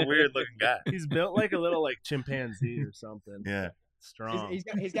 weird. He's a weird looking guy. He's built like a little like chimpanzee or something. Yeah. Strong.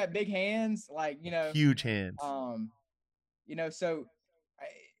 He's got big hands, like Huge hands. So,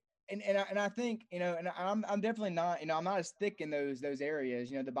 I think and I'm definitely not I'm not as thick in those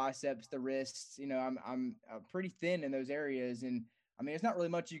areas. The biceps, the wrists. I'm pretty thin in those areas, and I mean it's not really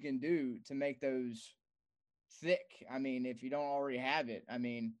much you can do to make those thick. I mean, if you don't already have it, I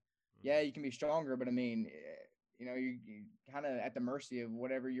mean, yeah, you can be stronger, but I mean, you're kind of at the mercy of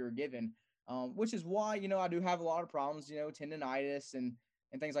whatever you're given. Which is why I do have a lot of problems, tendonitis and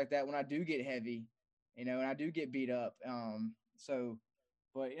things like that when I do get heavy, and I do get beat up.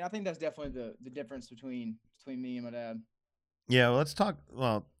 But I think that's definitely the difference between me and my dad. Yeah, well, let's talk.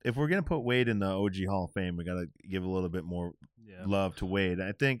 Well, if we're gonna put Wade in the OG Hall of Fame, we gotta give a little bit more Yeah. love to Wade.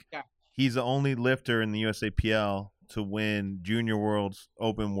 I think Yeah. he's the only lifter in the USAPL to win Junior Worlds,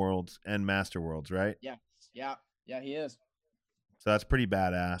 Open Worlds, and Master Worlds, right? Yeah, he is. So that's pretty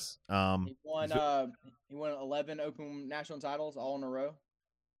badass. He won 11 Open national titles all in a row.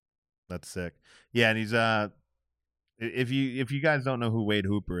 That's sick. Yeah, and he's if you guys don't know who Wade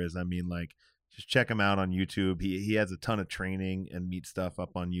Hooper is, I mean, like, just check him out on YouTube. He has a ton of training and meet stuff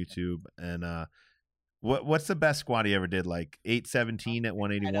up on YouTube. And what's the best squat he ever did? Like 817 at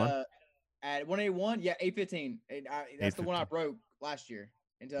 181? At 181, yeah, 815. That's the one I broke last year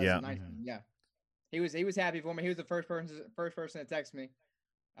in 2019. Yeah. He was happy for me. He was the first person to text me.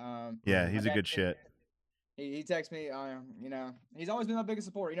 Yeah, he's a good shit. He texted me. He's always been my biggest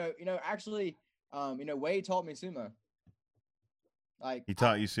supporter. Actually, Wade taught me sumo. Like He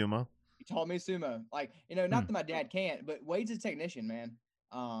taught you sumo? He taught me sumo. Like, not that my dad can't, but Wade's a technician, man.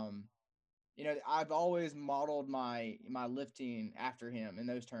 I've always modeled my lifting after him in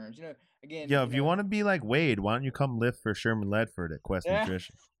those terms. Again. Yo, if you want to be like Wade, why don't you come lift for Sherman Ledford at Quest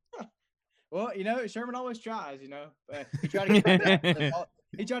Nutrition? Well, Sherman always tries. But he tried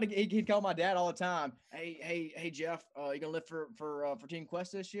to get he'd call my dad all the time. Hey, Jeff, you gonna lift for Team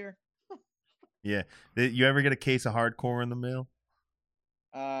Quest this year? Yeah. You ever get a case of hardcore in the mail?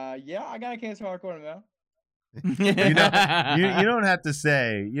 Yeah, I got a case of hardcore in the mail. You don't have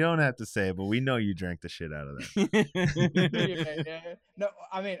to say, but we know you drank the shit out of that. Yeah. No,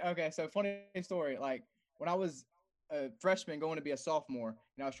 I mean, okay. So funny story. Like when I was a freshman going to be a sophomore,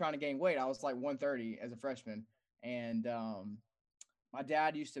 and I was trying to gain weight, I was like 130 as a freshman, and my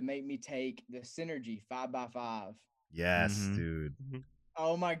dad used to make me take the Synergy 5x5. Yes, dude.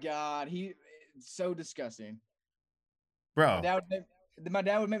 Oh my God, it's so disgusting, bro. My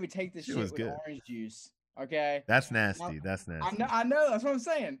dad would make me take this shit with good. orange juice. Okay. That's Now, nasty. That's nasty. I know. That's what I'm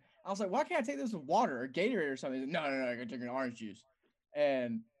saying. I was like, why can't I take this with water or Gatorade or something? He's like, no, I gotta drink an orange juice.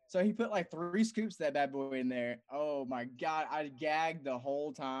 And so he put like 3 scoops of that bad boy in there. Oh my god, I gagged the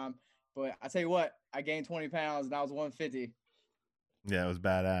whole time. But I tell you what, I gained 20 pounds and I was 150. Yeah, it was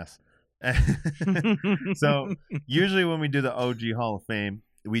badass. So usually when we do the OG Hall of Fame,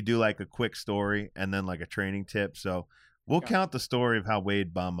 we do like a quick story and then like a training tip. So we'll Okay. count the story of how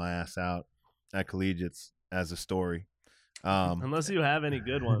Wade bombed my ass out at collegiates as a story. Unless you have any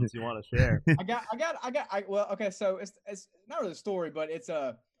good ones you want to share. Well, okay, so it's not really a story, but it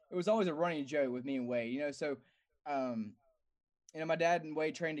was always a running joke with me and Wade. So um my dad and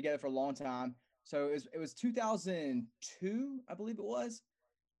Wade trained together for a long time. So it was 2002, I believe it was,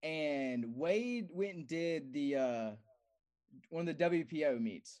 and Wade went and did the one of the WPO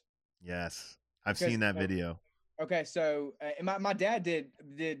meets. Yes, I've Because seen that video. okay, so and my dad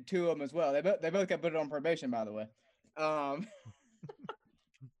did 2 of them as well. They both got put on probation, by the way,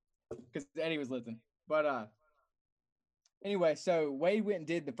 because Eddie was listening. But anyway, so Wade went and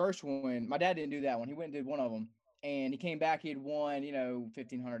did the first one. My dad didn't do that one. He went and did one of them, and he came back. He had won,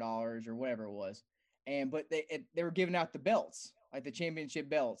 $1,500 or whatever it was, but they were giving out the belts, like the championship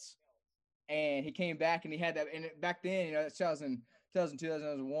belts, and he came back and he had that. And back then, that's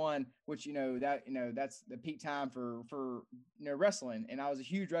 2001, which that's the peak time for wrestling, and I was a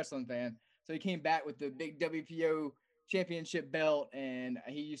huge wrestling fan. So he came back with the big WPO championship belt, and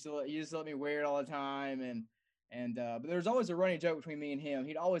he used to let me wear it all the time, but there was always a running joke between me and him.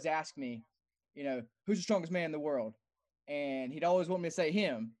 He'd always ask me, who's the strongest man in the world, and he'd always want me to say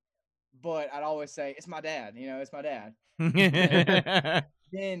him, but I'd always say it's my dad. It's my dad.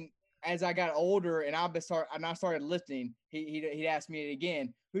 Then as I got older and I started lifting, he'd ask me it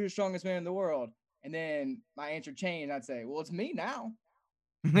again, who's the strongest man in the world? And then my answer changed. I'd say, well, it's me now.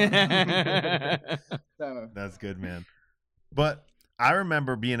 So That's good, man. But I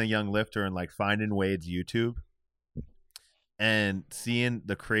remember being a young lifter and like finding Wade's YouTube and seeing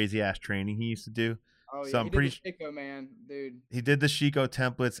the crazy ass training he used to do. oh So yeah, I'm he did pretty the Chico, man, dude. he did the Chico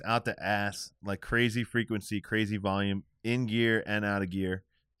templates out the ass, like crazy frequency, crazy volume, in gear and out of gear.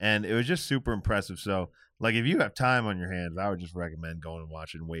 And it was just super impressive. So, like, if you have time on your hands, I would just recommend going and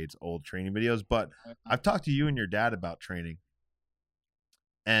watching Wade's old training videos. But I've talked to you and your dad about training,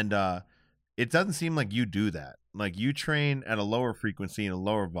 and it doesn't seem like you do that. Like, you train at a lower frequency and a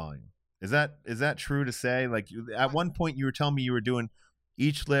lower volume. Is that true to say? Like, at one point, you were telling me you were doing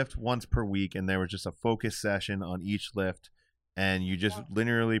each lift once per week, and there was just a focus session on each lift, and you just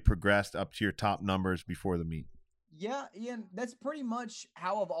linearly progressed up to your top numbers before the meet. Yeah, Ian, that's pretty much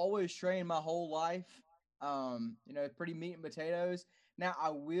how I've always trained my whole life. Pretty meat and potatoes. Now,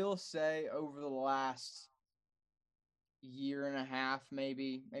 I will say over the last year and a half,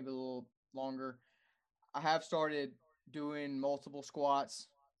 maybe a little longer, I have started doing multiple squats,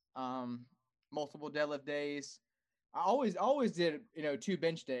 um, multiple deadlift days. I always did 2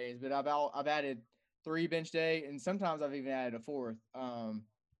 bench days, but I've added 3 bench day, and sometimes I've even added a fourth. My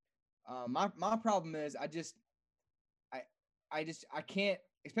problem is I I can't,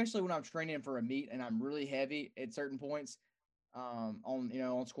 especially when I'm training for a meet and I'm really heavy at certain points,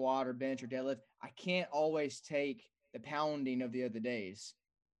 on squat or bench or deadlift. I can't always take the pounding of the other days,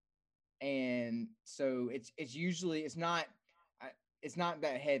 and so it's not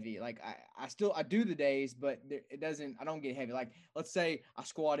that heavy. Like I do the days, but it doesn't. I don't get heavy. Like let's say I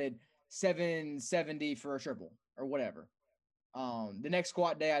squatted 770 for a triple or whatever. The next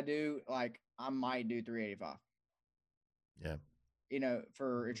squat day I do, like I might do 385. Yeah.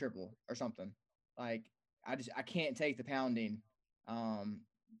 For a triple or something. Like I can't take the pounding.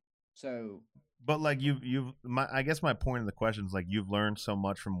 So But like I guess my point in the question is like you've learned so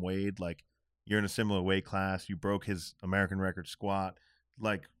much from Wade. Like you're in a similar weight class. You broke his American record squat.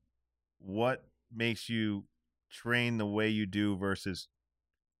 Like, what makes you train the way you do versus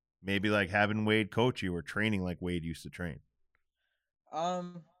maybe like having Wade coach you or training like Wade used to train? I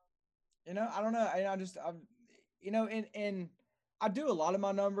don't know. And I do a lot of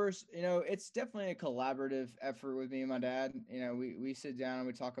my numbers. It's definitely a collaborative effort with me and my dad. We sit down and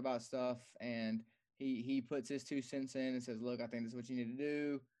we talk about stuff, and he puts his 2 cents in and says, "Look, I think this is what you need to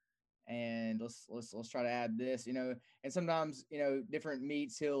do, and let's try to add this." And sometimes different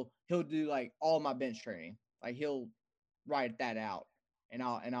meets he'll do like all my bench training. Like he'll write that out, and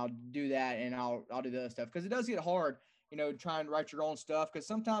I'll do that, and I'll do the other stuff because it does get hard. Trying to write your own stuff because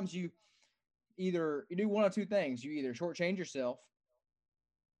sometimes you do one of 2 things. You either shortchange yourself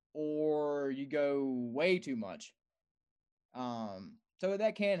or you go way too much. So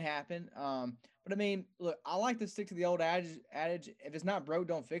that can happen. But I mean, look, I like to stick to the old adage: if it's not broke,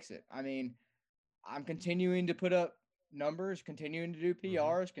 don't fix it. I mean, I'm continuing to put up numbers, continuing to do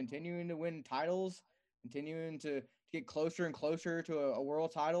PRs, continuing to win titles, continuing to get closer and closer to a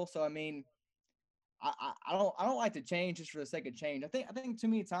world title. So I mean, I don't like to change just for the sake of change. I think too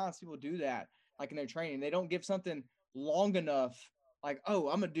many times people do that, like in their training. They don't give something long enough, like, oh,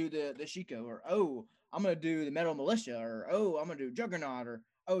 I'm gonna do the Shiko, or oh, I'm gonna do the Metal Militia, or oh, I'm gonna do Juggernaut, or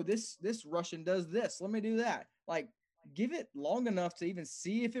oh, this Russian does this. Let me do that. Like, give it long enough to even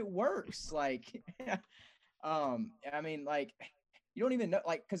see if it works. Like, I mean, like, you don't even know,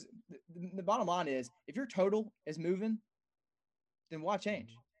 like, because the bottom line is, if your total is moving, then why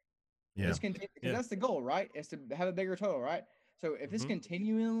change? Yeah. Because that's the goal, right? Is to have a bigger total, right? So if it's Mhm.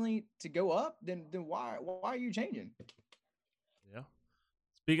 continually to go up, then why are you changing? Yeah.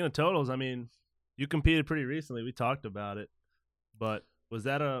 Speaking of totals, I mean, you competed pretty recently. We talked about it, but was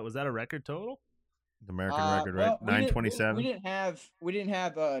that a record total? The American record, Well, right? 927. We didn't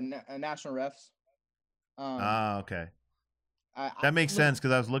have national refs. Okay. I, That makes look, sense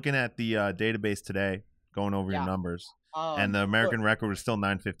because I was looking at the database today, going over your Yeah. numbers, and the American record was still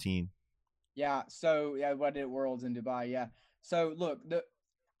 915. Yeah. So yeah, what I did at Worlds in Dubai. Yeah. So look,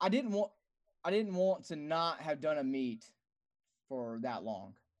 I didn't want to not have done a meet for that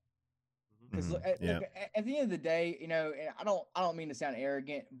long. Because Mhm. look, at the end of the day, you know, and I don't mean to sound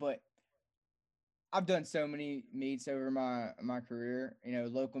arrogant, but I've done so many meets over my career. You know,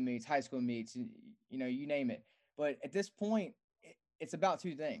 local meets, high school meets, you know, you name it. But at this point, it's about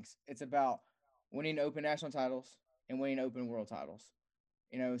two things. It's about winning open national titles and winning open world titles.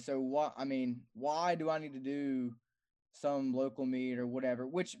 You know, so what? I mean, why do I need to do some local meet or whatever?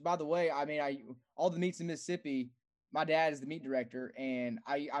 Which, by the way, I mean, I all the meets in Mississippi. My dad is the meet director, and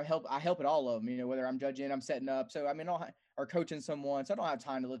I help at all of them. You know, whether I'm judging, I'm setting up. So I mean, or coaching someone. So I don't have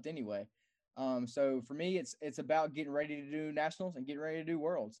time to lift anyway. So for me, it's about getting ready to do nationals and getting ready to do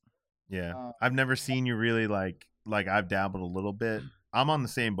worlds. Yeah. I've never seen you really like I've dabbled a little bit. I'm on the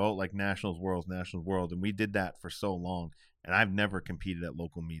same boat, like nationals, worlds, and we did that for so long, and I've never competed at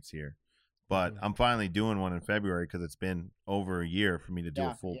local meets here. But I'm finally doing one in February because it's been over a year for me to do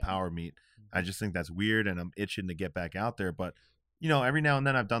a full power meet. I just think that's weird, and I'm itching to get back out there. But you know, every now and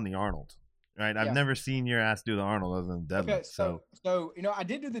then I've done the Arnold. Right, I've never seen your ass do the Arnold other than deadlift. Okay, so you know, I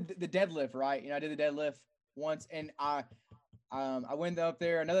did do the deadlift, right? You know, I did the deadlift once, and I went up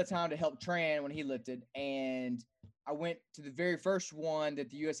there another time to help Tran when he lifted, and I went to the very first one that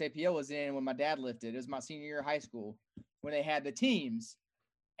the USAPL was in when my dad lifted. It was my senior year of high school when they had the teams,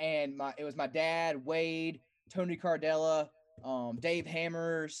 and it was my dad, Wade, Tony Cardella, Dave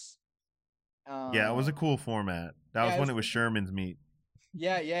Hammers. Yeah, it was a cool format. That was when it was Sherman's meet.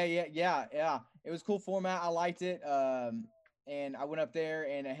 Yeah. It was a cool format. I liked it. And I went up there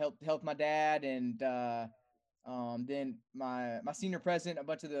and I helped my dad, and then my senior president, a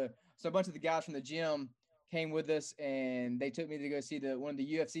bunch of the guys from the gym came with us, and they took me to go see one of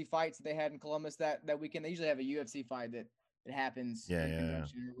the UFC fights that they had in Columbus that weekend. They usually have a UFC fight that happens in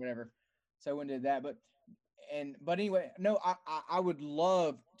conjunction or whatever. So I went and did that, but anyway, no, I would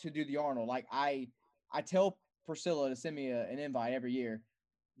love to do the Arnold. Like I tell Priscilla to send me an invite every year.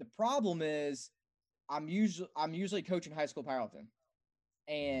 The problem is I'm usually coaching high school powerlifting,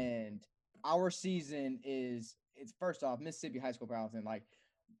 and our season it's first off Mississippi high school powerlifting. Like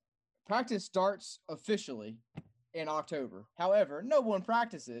practice starts officially in October. However, no one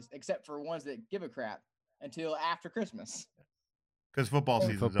practices except for ones that give a crap until after Christmas. Because football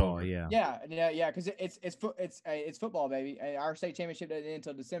season's over. Yeah. Because it's football, baby. Our state championship doesn't end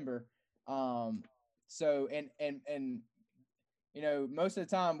until December. So and you know, most of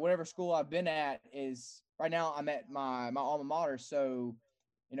the time, whatever school I've been at is right now. I'm at my alma mater, so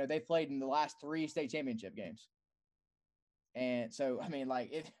you know they've played in the last 3 state championship games, and so I mean,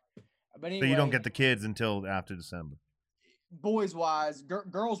 like it. But anyway, so you don't get the kids until after December. Boys wise,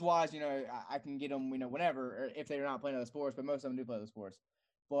 girls wise, you know, I can get them, you know, whenever if they're not playing other sports, but most of them do play other sports.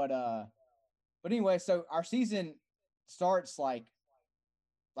 But anyway, so our season starts like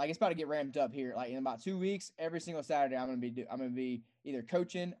it's about to get ramped up here. Like in about 2 weeks, every single Saturday, I'm gonna be either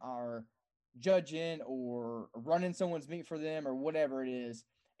coaching or judging or running someone's meet for them or whatever it is.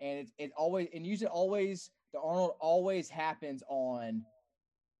 And it always, and usually always the Arnold always happens on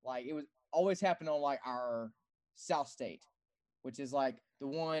like it was always happened on like our South State, which is like the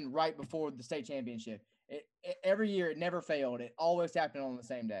one right before the state championship. Every year, it never failed. It always happened on the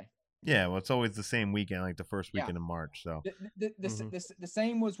same day. Yeah, well, it's always the same weekend, like the first weekend of March. So the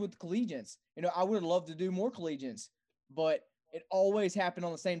same was with collegiates. You know, I would have loved to do more collegiates, but it always happened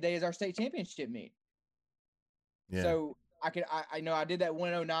on the same day as our state championship meet. Yeah. So I did that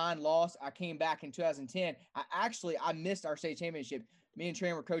 109 loss. I came back in 2010. I missed our state championship me and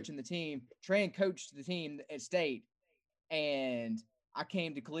Tran were coaching the team. Tran coached the team at state, and I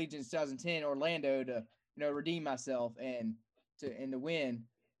came to collegiate in 2010 Orlando to redeem myself and to win.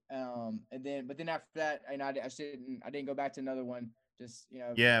 And then after that, I didn't go back to another one. Just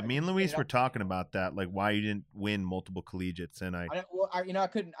Yeah, I me and just Luis ended were up- talking about that, like why you didn't win multiple collegiates, and I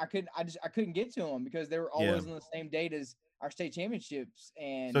couldn't get to them because they were always on the same date as our state championships.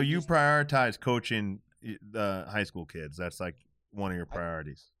 And so it you just- prioritize coaching the high school kids. That's like one of your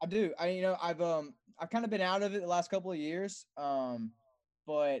priorities. I do. I've kind of been out of it the last couple of years.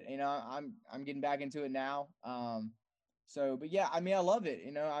 But I'm getting back into it now. But yeah, I mean, I love it.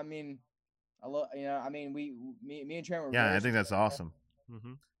 I love, me and Trent were Yeah, very I think that's successful. awesome.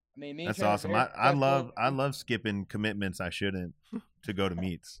 Mm-hmm. I mean, me and That's Trent were awesome. very I successful. love skipping commitments I shouldn't to go to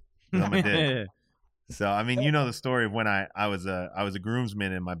meets. 'Cause I'm a dick. So I mean, you know the story of when I was a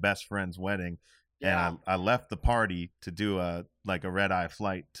groomsman in my best friend's wedding, Yeah. and I left the party to do a red eye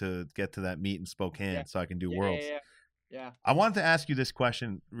flight to get to that meet in Spokane Yeah. so I can do Yeah, Worlds. yeah. I wanted to ask you this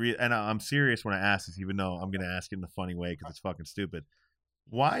question, and I'm serious when I ask this, even though I'm going to ask it in a funny way because it's fucking stupid.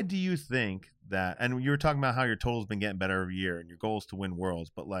 Why do you think that? And you were talking about how your total's been getting better every year, and your goal is to win Worlds,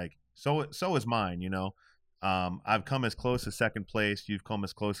 but like so is mine. I've come as close as second place. You've come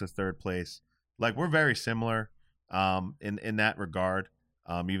as close as third place. Like we're very similar in that regard.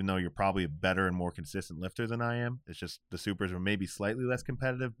 Even though you're probably a better and more consistent lifter than I am, it's just the supers are maybe slightly less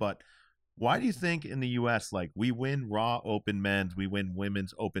competitive. But why do you think in the U.S. like we win Raw Open men's, we win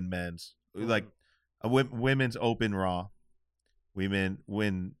women's Open men's, like a women's Open Raw, we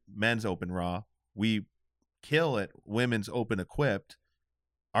win men's Open Raw, we kill at women's Open Equipped.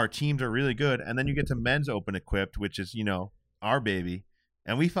 Our teams are really good, and then you get to men's Open Equipped, which is our baby,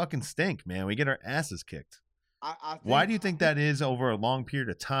 and we fucking stink, man. We get our asses kicked. I think, Why do you think that is over a long period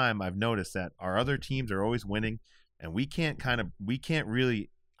of time? I've noticed that our other teams are always winning, and we can't really.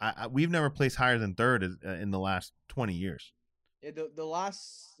 We've never placed higher than third in the last 20 years. Yeah, the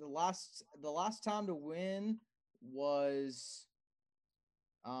last time to win was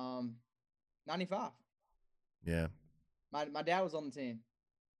 95. Yeah. My dad was on the team.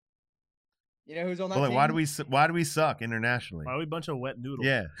 You know who's on that Well, like, team? why do we suck internationally? Why are we a bunch of wet noodles?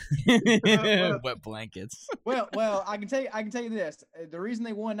 Yeah. Wet blankets. Well, I can tell you this. The reason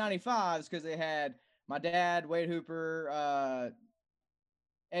they won 95 is because they had my dad, Wade Hooper,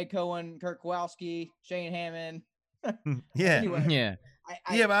 Ed Cohen, Kirk Kowalski, Shane Hammond. Yeah. Anyway, Yeah.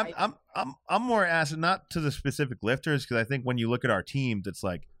 But I'm more asking not to the specific lifters because I think when you look at our teams, it's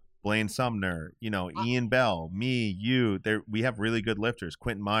like Blaine Sumner, Ian Bell, me, you. We have really good lifters.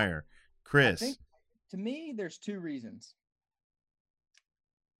 Quentin Meyer, Chris. I think, to me, there's two reasons.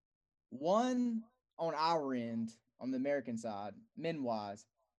 One, on our end, on the American side, men-wise,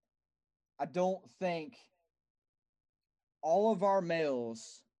 I don't think all of our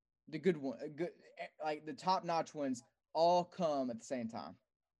males, the good one, like the top-notch ones, all come at the same time.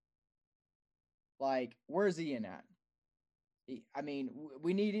 Like, where's Ian at?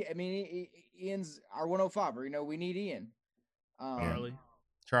 We need. Ian's our 105er. We need Ian.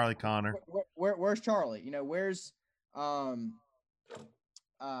 Charlie Connor. Where's Charlie? Where's our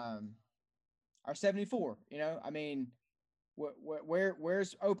 74?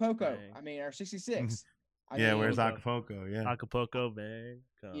 Where's Opoko? Dang. Our 66. Where's Acapulco? Yeah. Acapulco, Bang.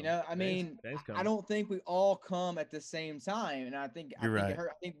 I don't think we all come at the same time, and I think right. I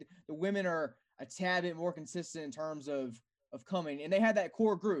think the women are a tad bit more consistent in terms of coming, and they had that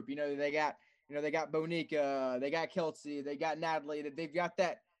core group. They got Bonica, they got Kelsey, they got Natalie. They've got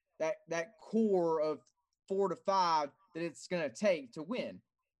that core of 4 to 5 that it's gonna take to win.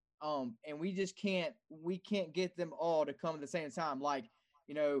 And we just can't get them all to come at the same time. Like,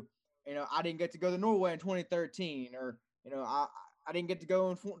 I didn't get to go to Norway in 2013, or I didn't get to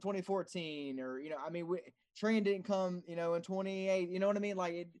go in 2014, or Tran didn't come, in 28. You know what I mean?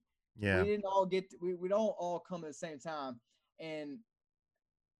 Like we didn't all we don't all come at the same time. And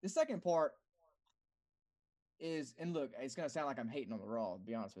the second part is, and look, it's gonna sound like I'm hating on the Raw, to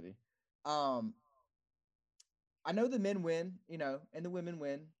be honest with you. I know the men win, and the women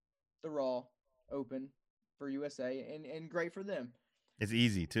win the Raw Open for USA, and great for them. It's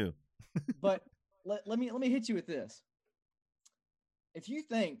easy too. But let me hit you with this. If you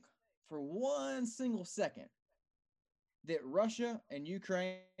think for one single second that Russia and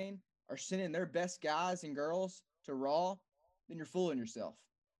Ukraine are sending their best guys and girls to Raw, then you're fooling yourself.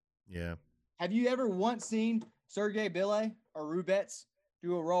 Yeah. Have you ever once seen Sergey Bile or Rubets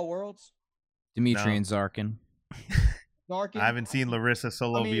do a Raw Worlds? Dimitri and Zarkin. I haven't seen Larissa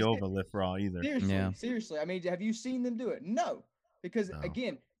Soloviova lift Raw either. Seriously. Have you seen them do it? No. Because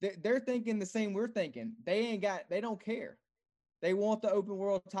again, they're thinking the same we're thinking. They don't care. They want the open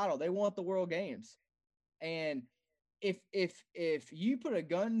world title. They want the world games. And if you put a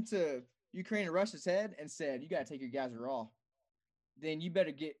gun to Ukraine and Russia's head and said, you got to take your guys to Raw, then you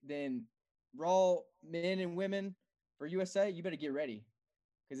better Raw men and women for USA, you better get ready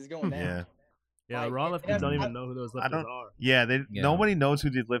because it's going down. Yeah. Yeah, Like, Raw and lifters don't even know who those I lifters don't. are. Yeah, Yeah. nobody knows who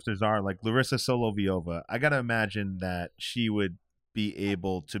these lifters are. Like Larissa Soloviova, I gotta imagine that she would be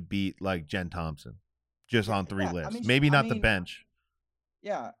able to beat like Jen Thompson just on 3 Yeah, I lifts. mean, Maybe I not the mean- bench.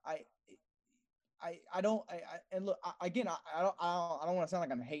 Yeah, I don't and look again. I don't want to sound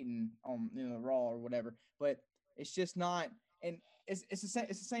like I'm hating on Raw or whatever, but it's just not. And it's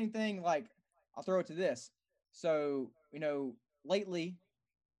the same thing. Like I'll throw it to this. So lately,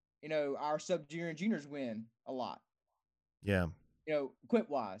 our sub junior and juniors win a lot. Yeah. Quit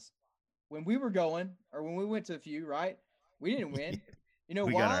wise. When we were going or when we went to a few, right? We didn't win. You know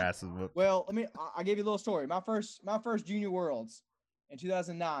We why? got our asses whooped. Well, I'll give you a little story. My first junior worlds in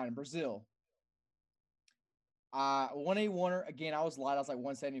 2009 in Brazil. 181er again. I was light. I was like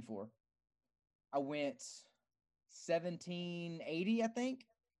 174. I went 1780, I think,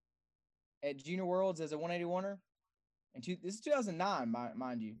 at junior worlds as a 181er. And this is 2009,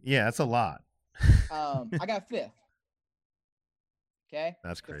 mind you. Yeah, that's a lot. I got fifth. Okay,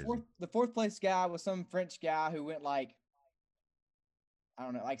 That's crazy. The fourth place guy was some French guy who went like, I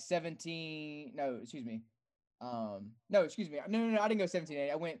don't know, like 17. No, excuse me. No, excuse me. No, I didn't go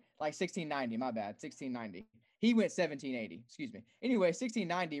 1780. I went like 1690. My bad, 1690. He went 1780. Excuse me. Anyway,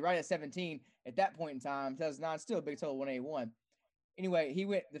 1690, right at 17 at that point in time. 2009, still a big total, 181. Anyway,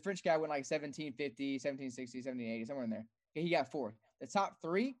 the French guy went like 1750, 1760, 1780, somewhere in there. Okay, he got fourth. The top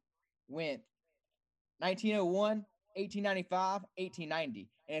three went 1901, 1895, 1890.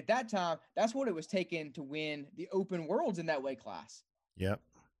 And at that time, that's what it was taken to win the open worlds in that weight class. Yep.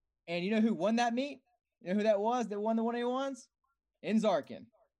 And you know who won that meet? You know who that was that won the 181s? Inzarkin.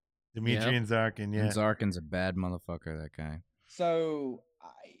 Dimitri and Zarkin, yeah. And Zarkin's a bad motherfucker, that guy. So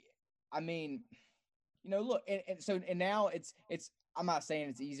I mean, look, and now it's I'm not saying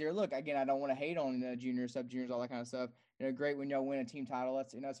it's easier. Look, again, I don't want to hate on juniors, sub juniors, all that kind of stuff. Great when y'all win a team title.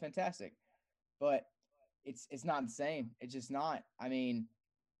 That's it's fantastic. But it's not the same. It's just not. I mean,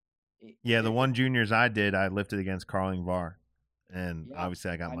 The one juniors I did, I lifted against Carl Ingvar. And Yeah,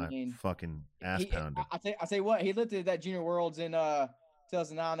 obviously I got my fucking ass pounded. I tell you what, he lifted that junior worlds in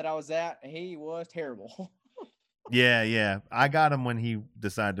 2009 that I was at, and he was terrible. Yeah. I got him when he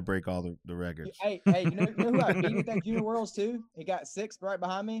decided to break all the records. Hey, you know who I beat at that junior worlds too? He got sixth right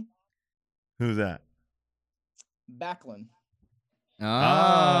behind me. Who's that? Backlund.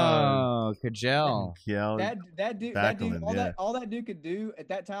 Oh, Kajel. Yeah. That dude, Backlund, all that dude could do at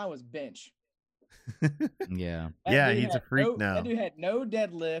that time was bench. Yeah. That dude he's a had freak now. That dude had no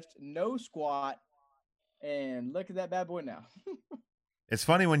deadlift, no squat, and look at that bad boy now. It's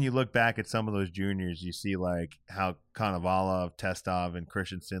funny when you look back at some of those juniors, you see like how Konovalov, Testov, and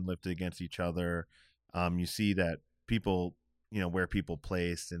Christensen lifted against each other. You see that people, where people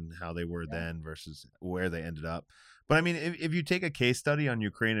placed and how they were then versus where they ended up. But I mean, if you take a case study on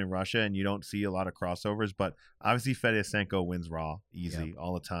Ukraine and Russia and you don't see a lot of crossovers, but obviously Fedyasenko wins Raw easy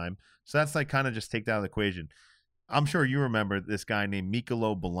all the time. So that's like kind of just take that out of the equation. I'm sure you remember this guy named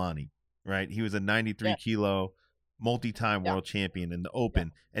Mikolo Bolani, right? He was a 93 kilo multi-time world champion in the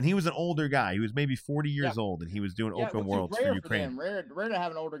Open, and he was an older guy. He was maybe 40 years old, and he was doing Open Worlds for Ukraine. Rare to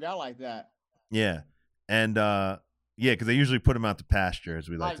have an older guy like that. Yeah, and because they usually put him out to pasture, as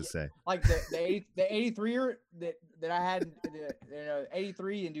we like to say. Like the 83er that I had,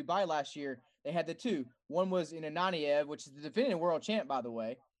 83 in Dubai last year. They had the two. One was in Ananiev, which is the defending world champ, by the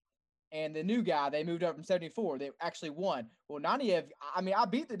way. And the new guy, they moved up from 74. They actually won. Well, Naniev, I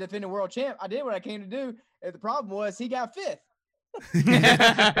beat the defending world champ. I did what I came to do. And the problem was he got fifth.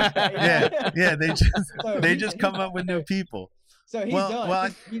 yeah. They just come up with new people. So he's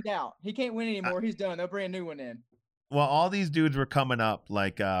done. He's out. He can't win anymore. He's done. They'll bring a new one in. Well, all these dudes were coming up.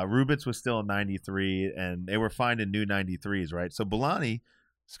 Like Rubitz was still 93, and they were finding new 93s, right? So Bolani,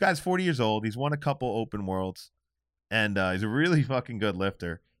 this guy's 40 years old. He's won a couple Open Worlds, and he's a really fucking good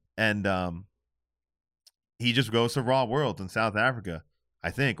lifter. And he just goes to Raw Worlds in South Africa, I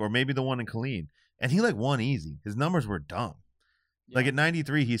think, or maybe the one in Killeen. And he won easy. His numbers were dumb. Yeah. Like at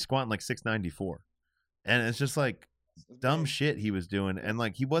 93, he's squatting like 694. And it's just like dumb shit he was doing. And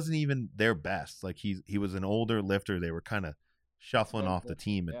like he wasn't even their best. Like he was an older lifter. They were kind of shuffling off the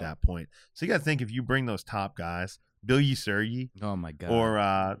team at that point. So you got to think, if you bring those top guys, Bill Usurgi. Oh my God. Or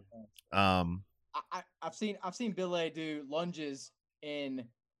I've seen Billy do lunges in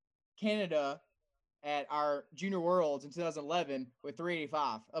Canada at our junior worlds in 2011 with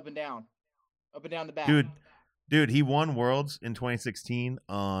 385 up and down the back. Dude, Dude, he won Worlds in 2016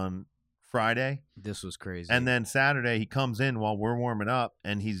 on Friday. This was crazy. And then Saturday, he comes in while we're warming up,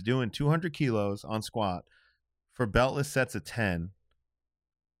 and he's doing 200 kilos on squat for beltless sets of 10.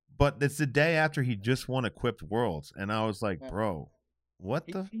 But it's the day after he just won Equipped Worlds. And I was like, Yeah. bro, what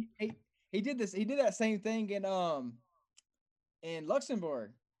the? He did this. He did that same thing in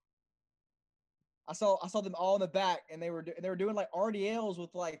Luxembourg. I saw them all in the back, and they were doing like RDLs with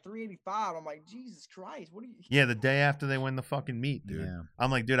like 385. I'm like, Jesus Christ, what are you? Yeah, the day after they win the fucking meet, dude. Yeah. I'm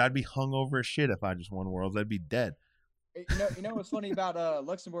like, dude, I'd be hungover as shit if I just won Worlds. I'd be dead. You know what's funny about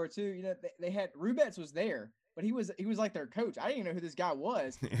Luxembourg too? You know they had Rubets was there, but he was like their coach. I didn't even know who this guy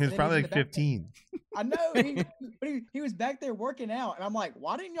was. He was probably like 15. I know, but he was back there working out, and I'm like,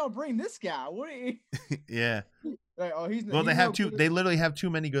 why didn't y'all bring this guy? What? Are you? Yeah. Like, oh, Well, they have they literally have too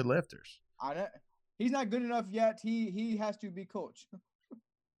many good lifters. I know. He's not good enough yet. He has to be coach.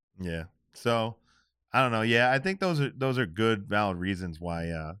 Yeah. So I don't know. Yeah, I think those are good, valid reasons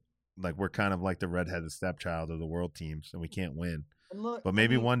why like we're kind of like the redheaded stepchild of the world teams and we can't win. And look, But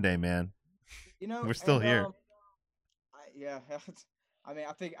maybe one day, man. You know, we're still here. Yeah. I mean,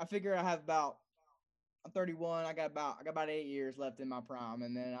 I figure I have about. I'm 31. I got about 8 years left in my prime,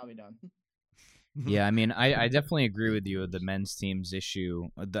 and then I'll be done. Yeah, I mean, I definitely agree with you with the men's team's issue.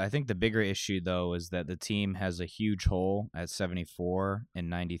 I think the bigger issue, though, is that the team has a huge hole at 74 and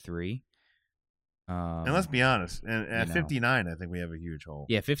 93. And let's be honest, and at know. 59, I think we have a huge hole.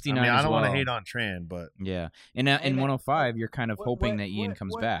 Yeah, 59. I mean, I as don't want to well. hate on Tran, but Yeah, and in 105, you're kind of hoping that Ian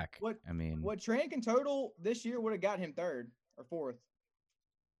comes back. I mean, what Tran can total this year would have got him third or fourth.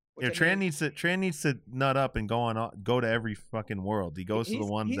 yeah, Tran needs to nut up and go to every fucking world. He goes to the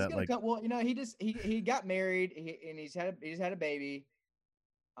ones that like. Well, you know, he got married and he's had a baby.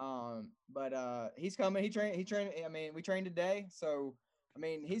 But he's coming. He trained. I mean, we trained today, so I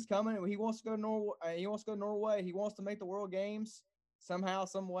mean, he's coming. He wants to go to Norway. He wants to go to Norway. He wants to make the World Games somehow,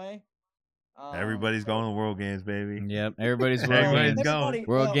 some way. Everybody's going to World Games, baby. yep, everybody's Everybody's going. going.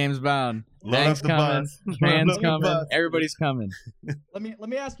 World Games bound. Load Thanks up the coming. bus. Tran's Load up the coming. bus. Everybody's coming. Let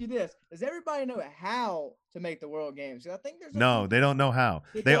me ask you this: does everybody know how to make the World Games? I think there's No, they don't know how.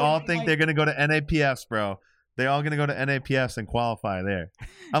 They all think they're gonna go to NAPFs, bro. They all gonna go to NAPFs and qualify there.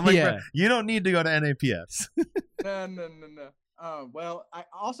 I'm like, Yeah. bro, you don't need to go to NAPFs. No. Well, I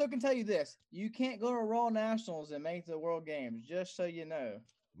also can tell you this: you can't go to Raw Nationals and make the World Games. Just so you know,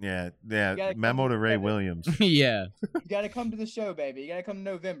 yeah. gotta Memo come to Ray together. Williams. Yeah. you got to come to the show, baby. You got to come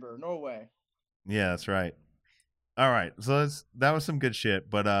November, Norway. Yeah, that's right. All right, so that was some good shit,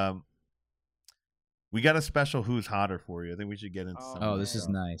 but we got a special Who's Hotter for you. I think we should get into some. Oh, of this that is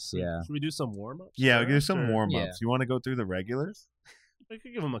stuff. nice. Yeah. Should we do some warm ups? Yeah, we can do some warm ups. Yeah. You want to go through the regulars? We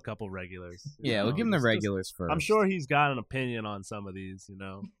could give him a couple regulars. Yeah, we'll give him the Just- regulars first. I'm sure he's got an opinion on some of these, you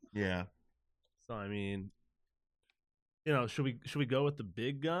know. Yeah. So I mean, you know, should we go with the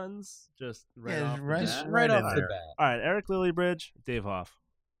big guns? Just right Yeah, off the right- bat? Just right right in off the there. bat. All right, Eric Lillybridge, Dave Hoff.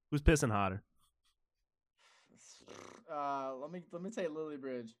 Who's pissing hotter? Let me say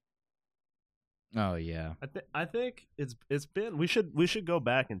Lillybridge. Oh yeah. I think it's been we should go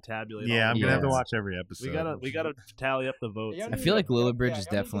back and tabulate. Yeah, all I'm the gonna have to votes. watch every episode. We gotta tally up the votes. Yeah, I need feel to- like Lillibridge yeah, is y'all need to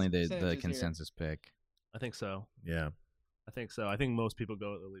get definitely some the percentages here. consensus pick. I think so. Yeah. I think so. I think most people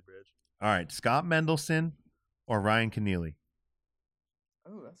go with Lillybridge. All right, Scott Mendelson or Ryan Keneally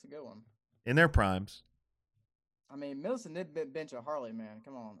Oh, that's a good one. in their primes. I mean, Millicent did bench a Harley, man.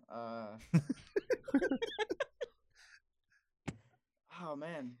 Come on. Oh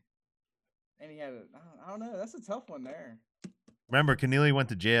man. And he had I don't know. That's a tough one there. Remember, Keneally went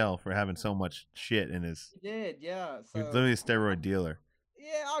to jail for having so much shit in his. He did, yeah. He So was literally a steroid dealer.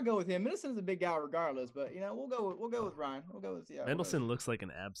 yeah, I'll go with him. Millicent's a big guy regardless, but you know, we'll go with Ryan. We'll go with Mendelson looks like an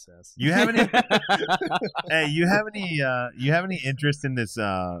abscess. You have any? Hey, you have any interest in this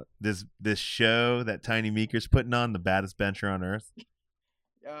this show that Tiny Meeker's putting on, the baddest bencher on earth?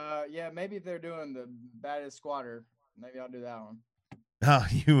 Yeah, maybe if they're doing the baddest squatter, maybe I'll do that one. Oh,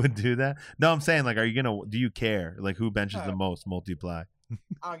 you would do that? No, I'm saying, like, do you care? Like, who benches the No. most? Multiply.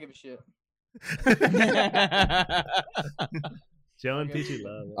 I don't give a shit. Joe and Okay. Peachy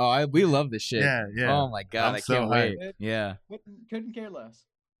love it. Oh, we love this shit. Yeah, yeah. Oh my god, I'm I so can't hyped. wait. Yeah. Couldn't care less.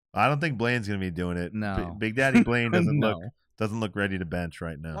 I don't think Blaine's gonna be doing it. No. Big Daddy Blaine doesn't No. look ready to bench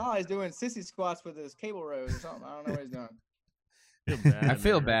right now. No, he's doing sissy squats with his cable rows or something. I don't know what he's doing. I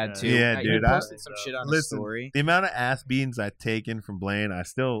feel bad too. Yeah, I- dude, He I- posted some shit on his Listen, story. The amount of ass beatings I've taken from Blaine, I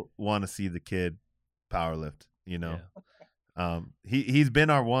still want to see the kid powerlift. You know, he's been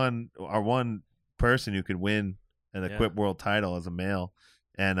our one person who could win an Yeah. Equip World title as a male,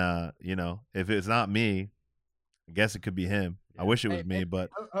 and you know, if it's not me, I guess it could be him. I wish it was Hey, me, but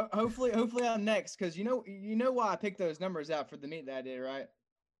hopefully I'm next, because you know why I picked those numbers out for the meet that I did, right?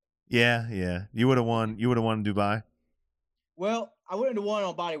 yeah. You would have won. You would have won in Dubai. Well, I wouldn't have won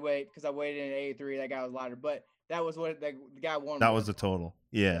on body weight because I weighed in at 83. That guy was lighter, but that was what the guy won. That was the total.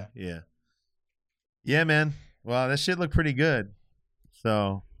 Yeah. Yeah, man. Well, that shit looked pretty good.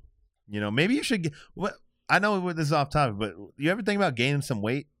 So, maybe you should get. What I know this is off topic, but you ever think about gaining some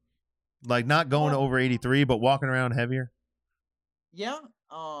weight, like not going to over 83, but walking around heavier? Yeah.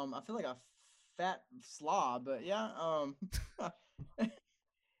 I feel like a fat slob, but yeah.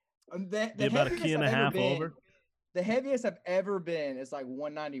 Be about a key and a half over. The heaviest I've ever been is like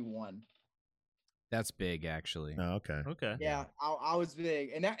 191. That's big, actually. Oh, okay. Okay. Yeah, I was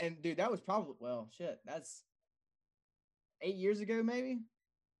big, and dude, that was probably that's 8 years ago, maybe.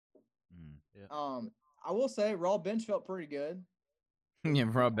 Yeah. I will say raw bench felt pretty good. Yeah,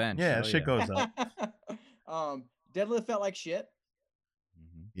 raw bench. Yeah, hell that shit goes up. Deadlift felt like shit.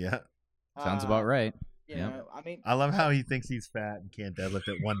 Yeah. Sounds about right. You Yep. know, I mean, I love how he thinks he's fat and can't deadlift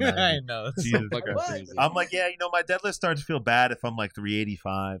at 190. know. That's Jesus fucking Christ. crazy. I'm like, yeah, my deadlift starts to feel bad if I'm like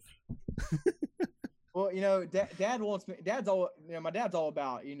 385. well, Dad wants me. My dad's all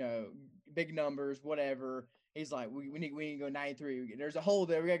about big numbers, whatever. He's like, we need to go 93. There's a hole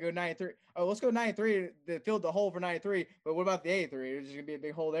there. We gotta go 93. Oh, let's go 93. They filled the hole for 93. But what about the 83? There's just gonna be a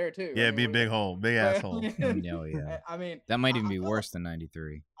big hole there too. Yeah, it'd be a big hole, big asshole. No, yeah. I mean, That might even I be feel worse than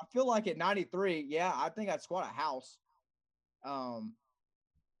 93. I feel like at 93, yeah, I think I'd squat a house.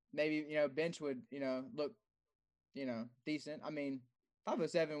 Maybe bench would look decent. I mean,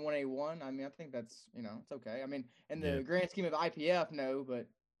 507, 181. I mean, I think that's it's okay. I mean, in the grand scheme of IPF, no, but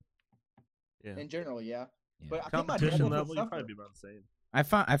in general, yeah. Yeah. But I think my Competition deadlift would level, you suffer. probably be about the same. I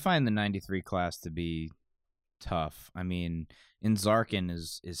find the 93 class to be tough. I mean, Zarkin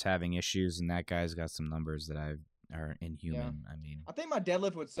is having issues, and that guy's got some numbers that are inhuman. I mean, I think my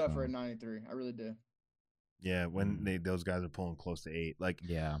deadlift would suffer at 93. I really do. Yeah, when those guys are pulling close to 8. Like,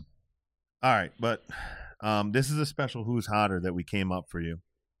 yeah. all right, but this is a special Who's Hotter that we came up for you.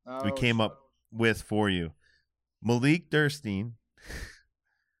 We came up with for you. Malik Durstein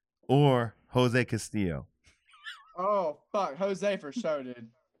or Jose Castillo. Oh, fuck. Jose for sure, dude.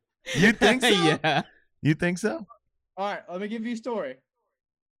 You think so? Yeah. You think so? All right, let me give you a story.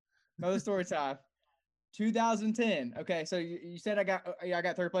 Another story time. 2010. Okay, so you said I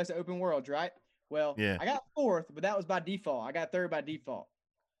got third place at Open Worlds, right? Well, Yeah. I got fourth, but that was by default. I got third by default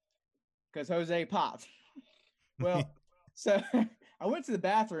because Jose popped. Well, so I went to the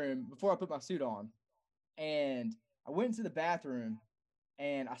bathroom before I put my suit on, and I went into the bathroom,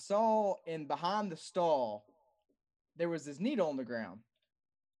 and I saw behind the stall there was this needle on the ground,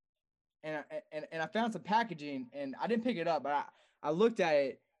 and I found some packaging, and I didn't pick it up, but I looked at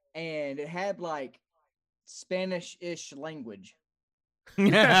it, and it had like Spanish-ish language. This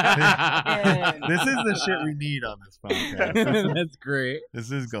is the shit we need on this podcast. That's great.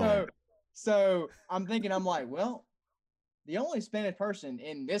 This is going. So I'm thinking, I'm like, well, the only Spanish person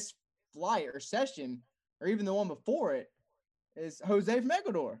in this flight or session, or even the one before it, is Jose from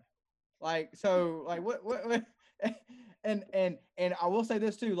Ecuador. Like, so, like, what? And I will say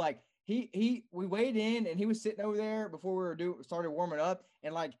this too, like, we weighed in, and he was sitting over there before we started warming up,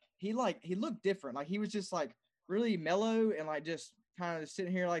 and like he looked different. Like, he was just like really mellow and like just kind of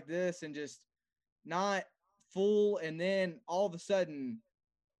sitting here like this and just not full. And then all of a sudden,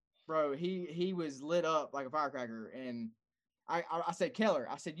 bro, he was lit up like a firecracker. And I said, Keller,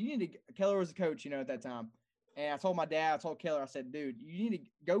 I said, Keller was the coach, at that time. And I told my dad, I told Keller, I said, dude, you need to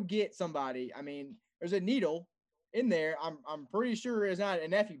go get somebody. I mean, there's a needle in there. I'm pretty sure it's not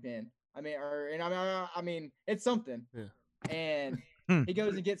an EpiPen. I mean, it's something. Yeah. And he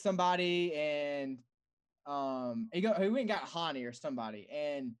goes and gets somebody, and he went and got Hani or somebody,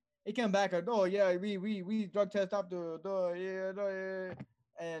 and he come back like, oh yeah, we drug test up yeah.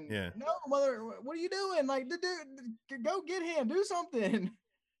 And no, mother, what are you doing? Like, dude, go get him, do something.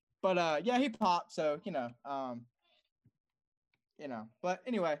 But yeah, he popped, so But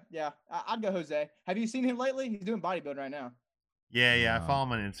anyway, yeah, I'd go Jose. Have you seen him lately? He's doing bodybuilding right now. Yeah, I follow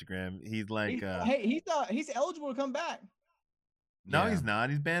him on Instagram. He's like, he's eligible to come back. No, he's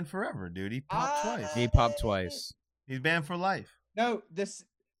not. He's banned forever, dude. He popped twice. He popped twice. He's banned for life. No,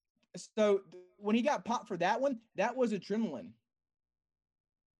 so when he got popped for that one, that was adrenaline.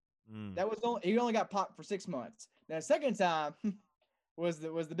 That was he only got popped for 6 months. Now the second time was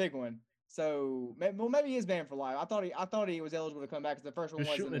the big one. So maybe he is banned for life. I thought he was eligible to come back because the first one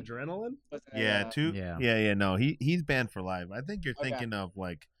was shooting adrenaline. Yeah. No, he's banned for life. I think you're thinking of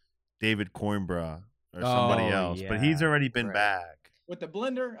like David Coimbra or somebody else, but he's already been back with the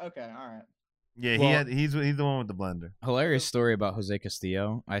blender. Okay, all right. Yeah, Well- he's the one with the blender. Hilarious story about Jose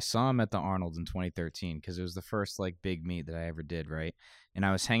Castillo. I saw him at the Arnold's in 2013 because it was the first like big meet that I ever did, right? And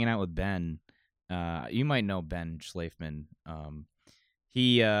I was hanging out with Ben. You might know Ben Schleifman.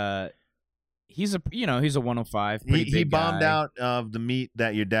 He's a he's a 105. Pretty He big bombed guy. out of the meet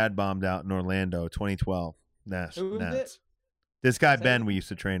that your dad bombed out in Orlando, 2012. Who was Nats. it? This guy Say Ben it. we used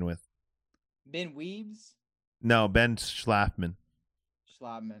to train with. Ben Weaves, No, Ben Schlafman.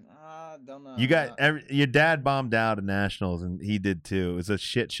 Schlabman. I don't know. You got your dad bombed out at nationals, and he did too. It was a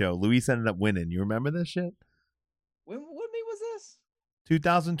shit show. Luis ended up winning. You remember this shit? What meet was this?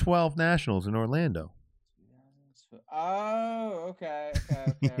 2012 nationals in Orlando. Oh, okay.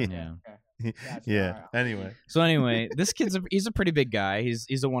 Yeah. Okay. Gotcha. Yeah. All right. Anyway, So anyway, this kid's he's a pretty big guy.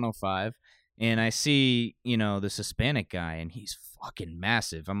 He's a 105, and I see this Hispanic guy, and he's fucking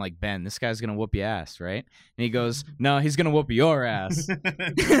massive. I'm like, Ben, this guy's gonna whoop your ass, right? And he goes, No, he's gonna whoop your ass.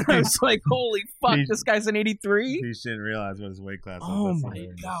 I was like, holy fuck, He's- this guy's an 83. he shouldn't realize what his weight class was. Oh That's my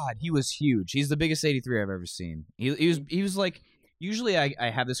hilarious. god, he was huge. He's the biggest 83 I've ever seen. He was like. Usually,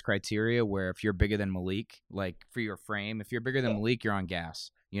 I have this criteria where if you're bigger than Malik, like for your frame, if you're bigger than Malik, you're on gas.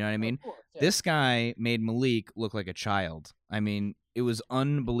 You know what I mean? Of course, yeah. This guy made Malik look like a child. I mean, it was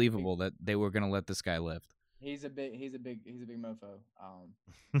unbelievable that they were gonna let this guy lift. He's a big mofo.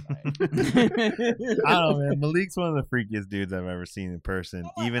 I don't know, man. Malik's one of the freakiest dudes I've ever seen in person.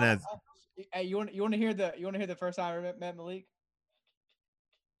 Even as Hey, you want to hear the first time I met Malik?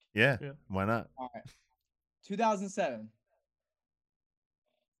 yeah, Yeah. why not? All right. 2007.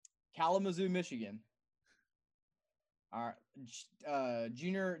 Kalamazoo, Michigan. All right.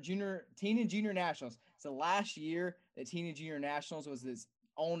 Teen and junior nationals. It's the last year that teen and junior nationals was its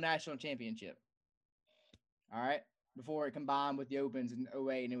own national championship. All right. Before it combined with the opens in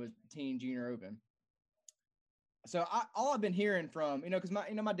 08 and it was teen junior open. So all I've been hearing from, because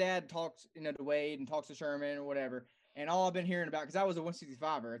my dad talks, to Wade and talks to Sherman or whatever. And all I've been hearing about, because I was a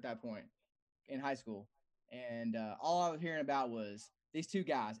 165er at that point in high school. And all I was hearing about was these two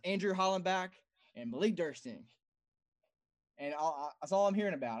guys, Andrew Hollenbach and Malik Dursting. And that's all I'm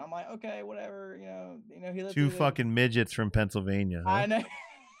hearing about. I'm like, okay, whatever, he lifted Two it- fucking midgets from Pennsylvania. Huh? I know.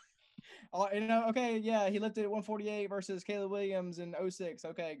 Okay, yeah, he lifted at 148 versus Caleb Williams in 06.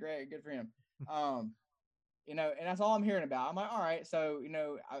 Okay, great, good for him. And that's all I'm hearing about. I'm like, all right, so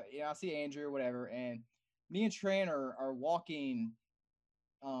I see Andrew or whatever, and me and Tran are walking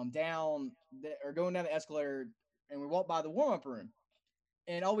going down the escalator, and we walk by the warm-up room,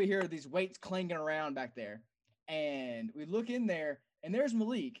 and all we hear are these weights clanging around back there, and we look in there, and there's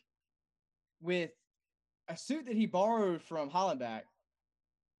Malik with a suit that he borrowed from Hollenbach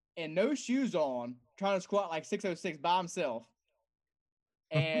and no shoes on, trying to squat like 606 by himself.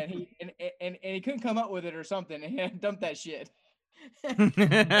 And he couldn't come up with it or something, and he had dumped that shit.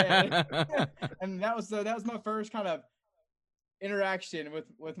 And that was my first kind of interaction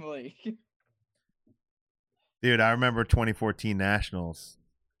with Malik. Dude, I remember 2014 nationals.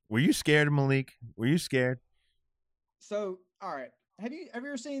 Were you scared of Malik? Were you scared? So, all right, have you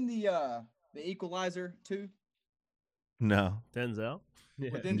ever seen the Equalizer 2? No. Denzel.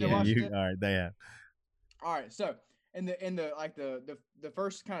 Yeah. With Denzel Yeah, Washington? all right, they have. All right, so in the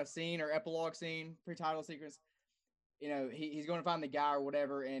first kind of scene or epilogue scene, pre-title sequence, he's going to find the guy or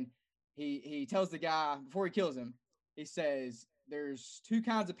whatever, and he tells the guy before he kills him, he says, "There's two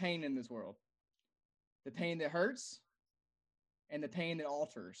kinds of pain in this world: the pain that hurts, and the pain that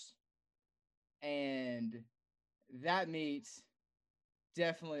alters." And that meat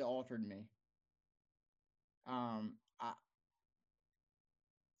definitely altered me.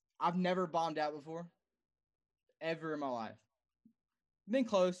 I've never bombed out before, ever in my life. Been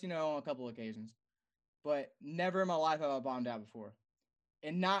close, on a couple occasions, but never in my life have I bombed out before,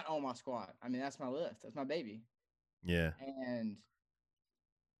 and not on my squat. I mean, that's my lift, that's my baby, Yeah. and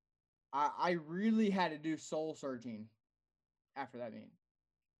I really had to do soul searching after that meeting.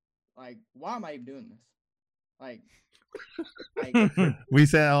 Like, why am I even doing this? Like We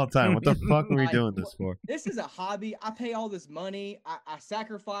say it all the time. What the fuck are we Like, doing this for? this is a hobby. I pay all this money. I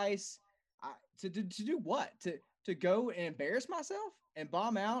sacrifice to do what? To go and embarrass myself and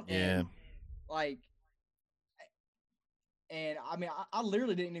bomb out? Yeah. And I mean, I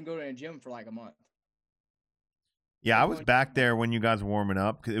literally didn't even go to a gym for like a month. Yeah, I was back there when you guys were warming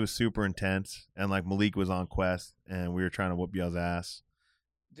up because it was super intense, and like Malik was on Quest, and we were trying to whoop y'all's ass,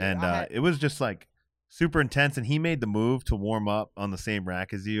 Dude, and I had- it was just like super intense. And he made the move to warm up on the same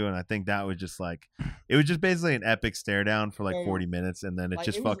rack as you, and I think that was just like it was just basically an epic stare down for like Yeah. 40 minutes, and then it like,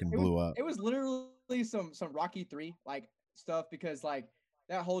 just it was- fucking it was- blew up. It was literally some Rocky 3 like stuff, because like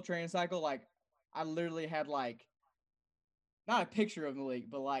that whole training cycle, like I literally had like not a picture of Malik,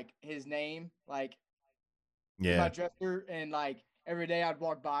 but like his name, like in Yeah. my dresser, and like every day I'd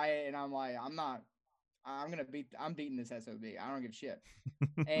walk by it, and I'm like, I'm beating this SOB. I don't give a shit.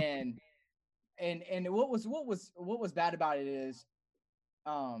 And what was bad about it is,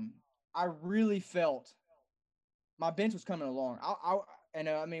 I really felt my bench was coming along.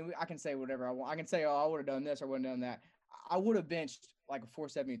 I mean, I can say whatever I want. I can say, oh, I would have done this or wouldn't have done that. I would have benched like a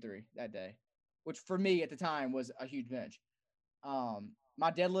 473 that day, which for me at the time was a huge bench. My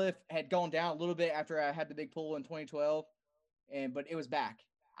deadlift had gone down a little bit after I had the big pull in 2012, but it was back.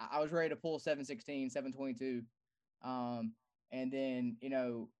 I was ready to pull 716, 722. And then,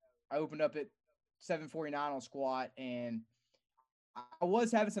 I opened up at 749 on squat, and I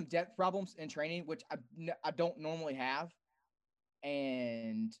was having some depth problems in training, which I don't normally have.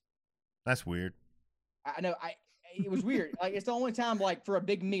 And That's weird. I know it was weird. Like, it's the only time, like, for a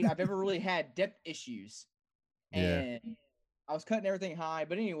big meet I've ever really had depth issues. Yeah. And I was cutting everything high.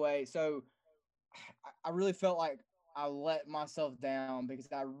 But anyway, so I really felt like I let myself down because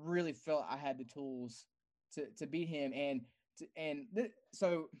I really felt I had the tools to beat him.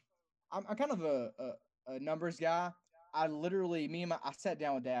 So I'm kind of a numbers guy. I literally, I sat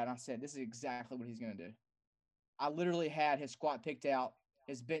down with Dad and I said, this is exactly what he's going to do. I literally had his squat picked out,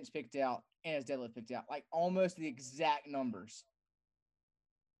 his bench picked out, and his deadlift picked out, like almost the exact numbers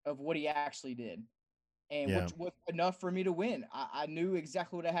of what he actually did. And which was enough for me to win. I knew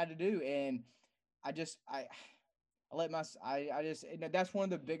exactly what I had to do. And I just that's one of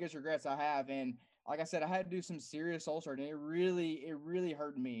the biggest regrets I have. And like I said, I had to do some serious soul searching. It really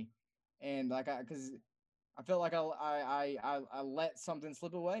hurt me. And because I felt like I let something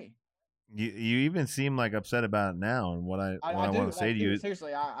slip away. You even seem like upset about it now, and what I want to say to you is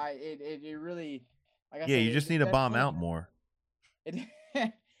seriously, it really, like I yeah, said, you just need to bomb out more. It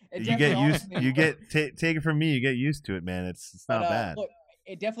you get used. You get take it from me. You get used to it, man. It's not bad. Look,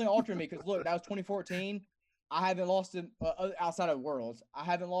 it definitely altered me because look, that was 2014. I haven't lost it outside of Worlds. I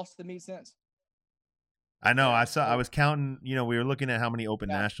haven't lost the meet since. I know. I was counting. We were looking at how many open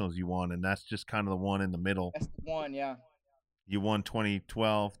nationals you won, and that's just kind of the one in the middle. That's the one, yeah. You won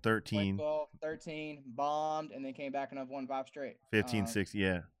 2012, 13. 2012, 13, bombed, and then came back and I've won 5 straight. 15, 6,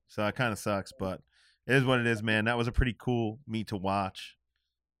 yeah. So it kind of sucks, but it is what it is, man. That was a pretty cool meet to watch.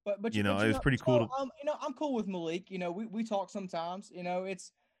 But it was pretty cool. I'm cool with Malik. We talk sometimes.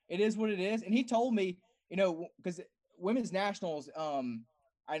 It is what it is. And he told me, because women's nationals,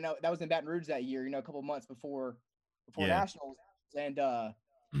 I know that was in Baton Rouge that year. A couple of months before nationals, and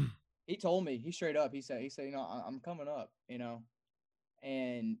he told me, he straight up, he said, I'm coming up, and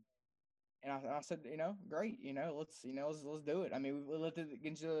I said, great, let's do it. I mean, we lifted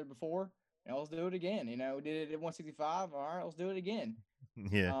against each other before, let's do it again. We did it at 165. All right, let's do it again.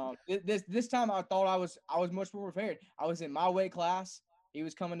 Yeah. This time I thought I was much more prepared. I was in my weight class. He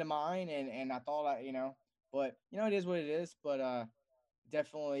was coming to mine, and I thought but it is what it is. But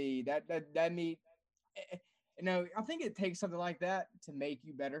definitely that meet, I think it takes something like that to make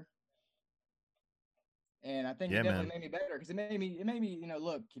you better. And I think it definitely made me better because it made me,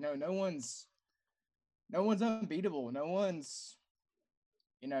 look, no one's unbeatable. No one's,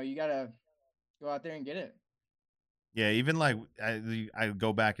 you gotta go out there and get it. Yeah, even like I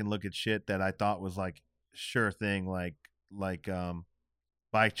go back and look at shit that I thought was like sure thing, like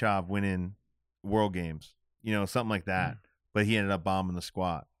Bike Chop winning World Games, something like that. But he ended up bombing the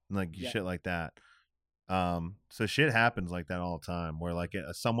squat, and shit like that. So shit happens like that all the time, where like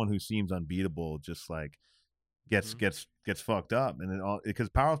someone who seems unbeatable just like gets fucked up, and because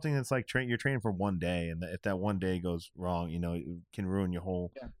powerlifting, it's like you're training for one day, and if that one day goes wrong, it can ruin your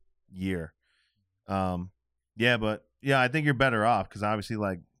whole year. Yeah, but I think you're better off because obviously,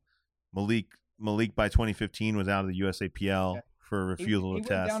 like Malik by 2015 was out of the USAPL for refusal to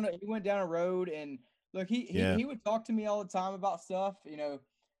test. He went down a road, and look, he would talk to me all the time about stuff. I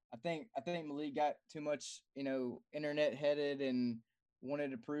think Malik got too much, internet headed and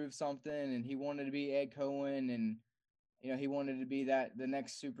wanted to prove something, and he wanted to be Ed Cohen, and he wanted to be the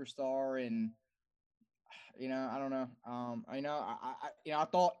next superstar, and I don't know. I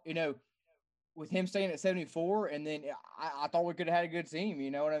thought with him staying at 74, and then I thought we could have had a good team.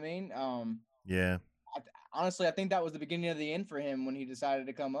 You know what I mean? Yeah. Honestly, I think that was the beginning of the end for him when he decided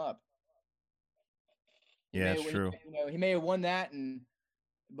to come up. Yeah, it's true. He may have won that,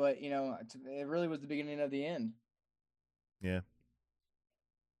 but it really was the beginning of the end. Yeah.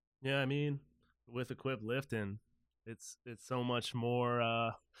 Yeah, I mean, with equipped lifting, it's so much more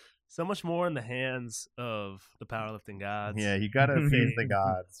in the hands of the powerlifting gods. Yeah, you gotta appease the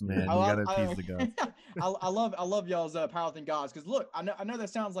gods, man. You gotta appease the gods. I love y'all's powerlifting gods because look, I know that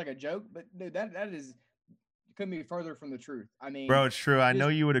sounds like a joke, but dude, that is couldn't be further from the truth. I mean, Bro, it's true. I know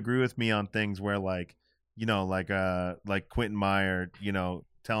just- you would agree with me on things where like Quentin Meyer,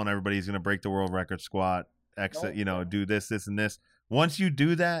 telling everybody he's gonna break the world record squat, Don't- do this, and this. Once you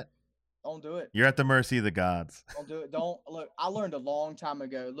do that, don't do it. you're at the mercy of the gods. Don't do it. Don't look. I learned a long time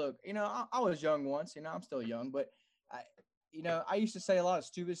ago. Look, I was young once. I'm still young, but I used to say a lot of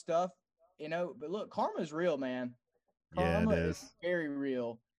stupid stuff. But look, karma is real, man. Yeah, it Karma is. very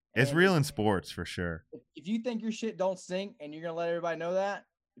real. It's And real in sports for sure. if you think your shit don't stink and you're gonna let everybody know that,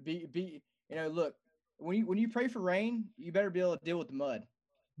 look, when you pray for rain, you better be able to deal with the mud.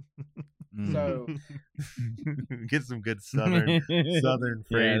 Mm. So Get some good southern Yeah,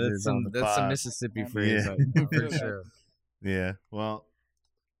 phrases that's on some, the that's some pod. Mississippi Yeah. phrase Yeah. for Yeah. sure. Yeah. Well,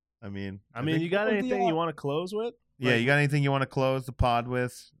 I mean, I mean, think- you got What was the, anything you uh, want to close with? yeah, you got anything you want to close the pod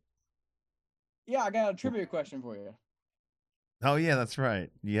with? yeah, I got a trivia question for you. Oh yeah, that's right.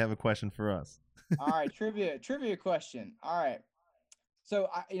 You have a question for us. All right, trivia question. All right. So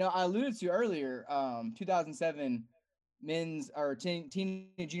I alluded to earlier, 2007 men's or teen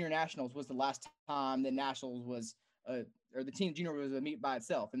and junior nationals was the last time that nationals was or the teen and junior was a meet by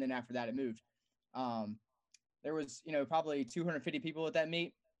itself, and then after that it moved. There was probably 250 people at that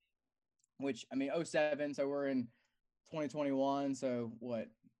meet, which 07, so we're in 2021, so what,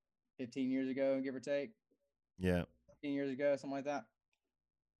 15 years ago, give or take, Yeah. 15 years ago, something like that.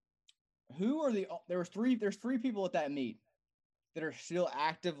 There's three people at that meet that are still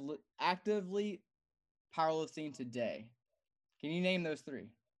actively powerlifting today. Can you name those three?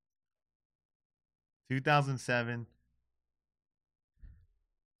 2007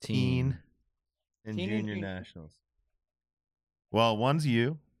 teen and Teen and junior junior. nationals. Well, one's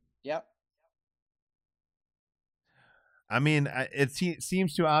you. Yep. I mean, it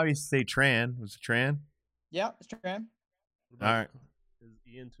seems too obvious to say Tran. Was it Tran? Yep, it's Tran. What All right. Is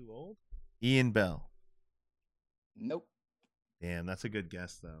Ian too old? Ian Bell. Nope. Damn, that's a good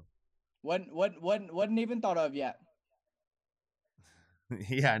guess though. Wasn't even thought of yet.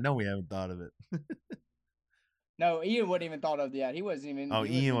 Yeah, I know we haven't thought of it. No, Ian wasn't even thought of yet. He wasn't even. Oh,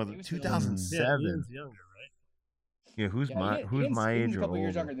 he Ian wasn't- was he still- 2007. Yeah, Ian's younger, right? Yeah, who's Yeah, who's Ian's- my Ian's age a or couple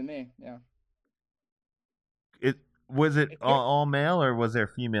years older? younger than me. Yeah. Was it If all male or was there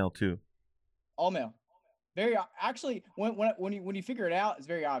female too? All male. Very actually, when you figure it out, it's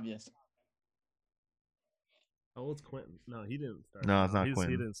very obvious. How old's Quentin? No, he didn't start. No, it's not He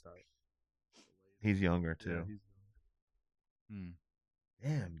Quentin. didn't start. He's younger Yeah, too. he's Hmm.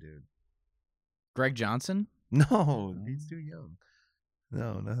 Damn, dude. Greg Johnson? No, he's too young.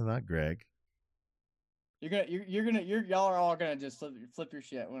 No, not Greg. Y'all are all gonna just flip your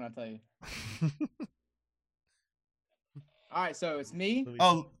shit when I tell you. All right, so it's me. Luis-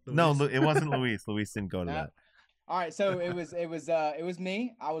 Oh no, Luis. it wasn't Luis. Luis didn't go to No. that. All right, so it was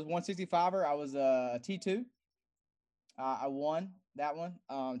me. I was 165er. I was T2. I won that one.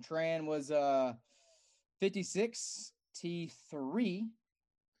 Tran was 56 T3.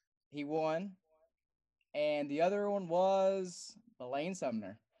 He won, and the other one was Elaine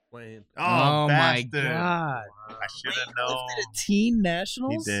Sumner. Wayne. Oh, my bastard. god. I should have known. Teen He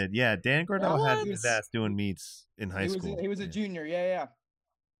nationals? did. Yeah, Dan Gordo had What? his ass doing meets in high school. He was a Yeah. junior. Yeah.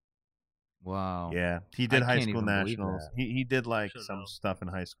 Wow. Yeah, he did I high can't school even believe nationals. that. He did like Should've some known. stuff in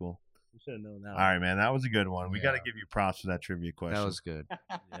high school. You should have known that. All right, man, that was a good one. We got to Yeah. give you props for that trivia question. That was good.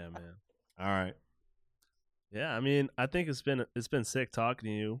 Yeah, man. All right. Yeah, I mean, I think it's been sick talking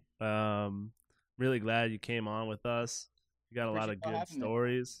to you. Really glad you came on with us. You got a lot of Appreciate y'all good having me.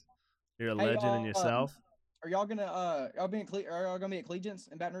 stories. You're a Hey, legend in yourself. Are y'all gonna are y'all gonna be at Collegians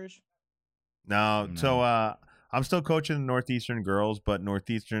in Baton Rouge? No, No. so I'm still coaching the Northeastern girls, but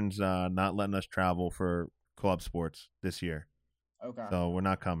Northeastern's not letting us travel for club sports this year, Okay. so we're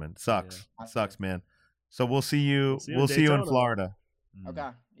not coming. Sucks, Yeah. sucks, man. So we'll see you. See you in We'll see you in Daytona. Florida. Mm. Okay.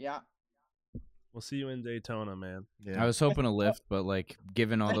 Yeah. We'll see you in Daytona, man. Yeah. I was hoping to lift, but like,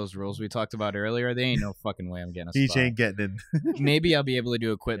 given all those rules we talked about earlier, there ain't no fucking way I'm getting a DJ spot. ain't getting it. Maybe I'll be able to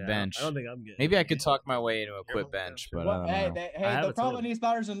do a quit Yeah, bench. I don't think I'm getting. Maybe I it. could talk my way into a quit welcome. bench, Sure. but Well, I don't know. have they'll a probably ton. need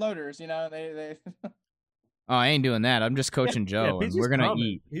spotters and loaders. They. Oh, I ain't doing that. I'm just coaching Joe, and PG's we're gonna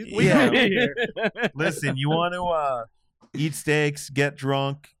coming. eat. We Yeah. know here. Listen, you want to eat steaks, get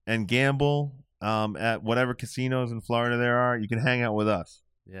drunk, and gamble at whatever casinos in Florida there are. You can hang out with us.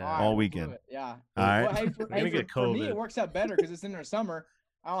 Yeah. All right, we'll do weekend. it, Yeah. All right. Well, hey, for, gonna get for me, COVID. it works out better because it's in the summer.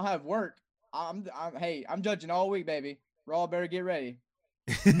 I don't have work. I'm judging all week, baby. Raw better get ready.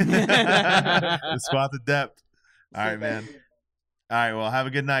 Spot the depth. All right, Shit, man. baby. All right, well, have a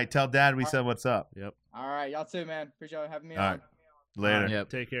good night. Tell Dad we said what's up. Yep. All right, y'all too, man. Appreciate y'all having me All on. right. Later. Yep.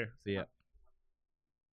 Take care. See ya.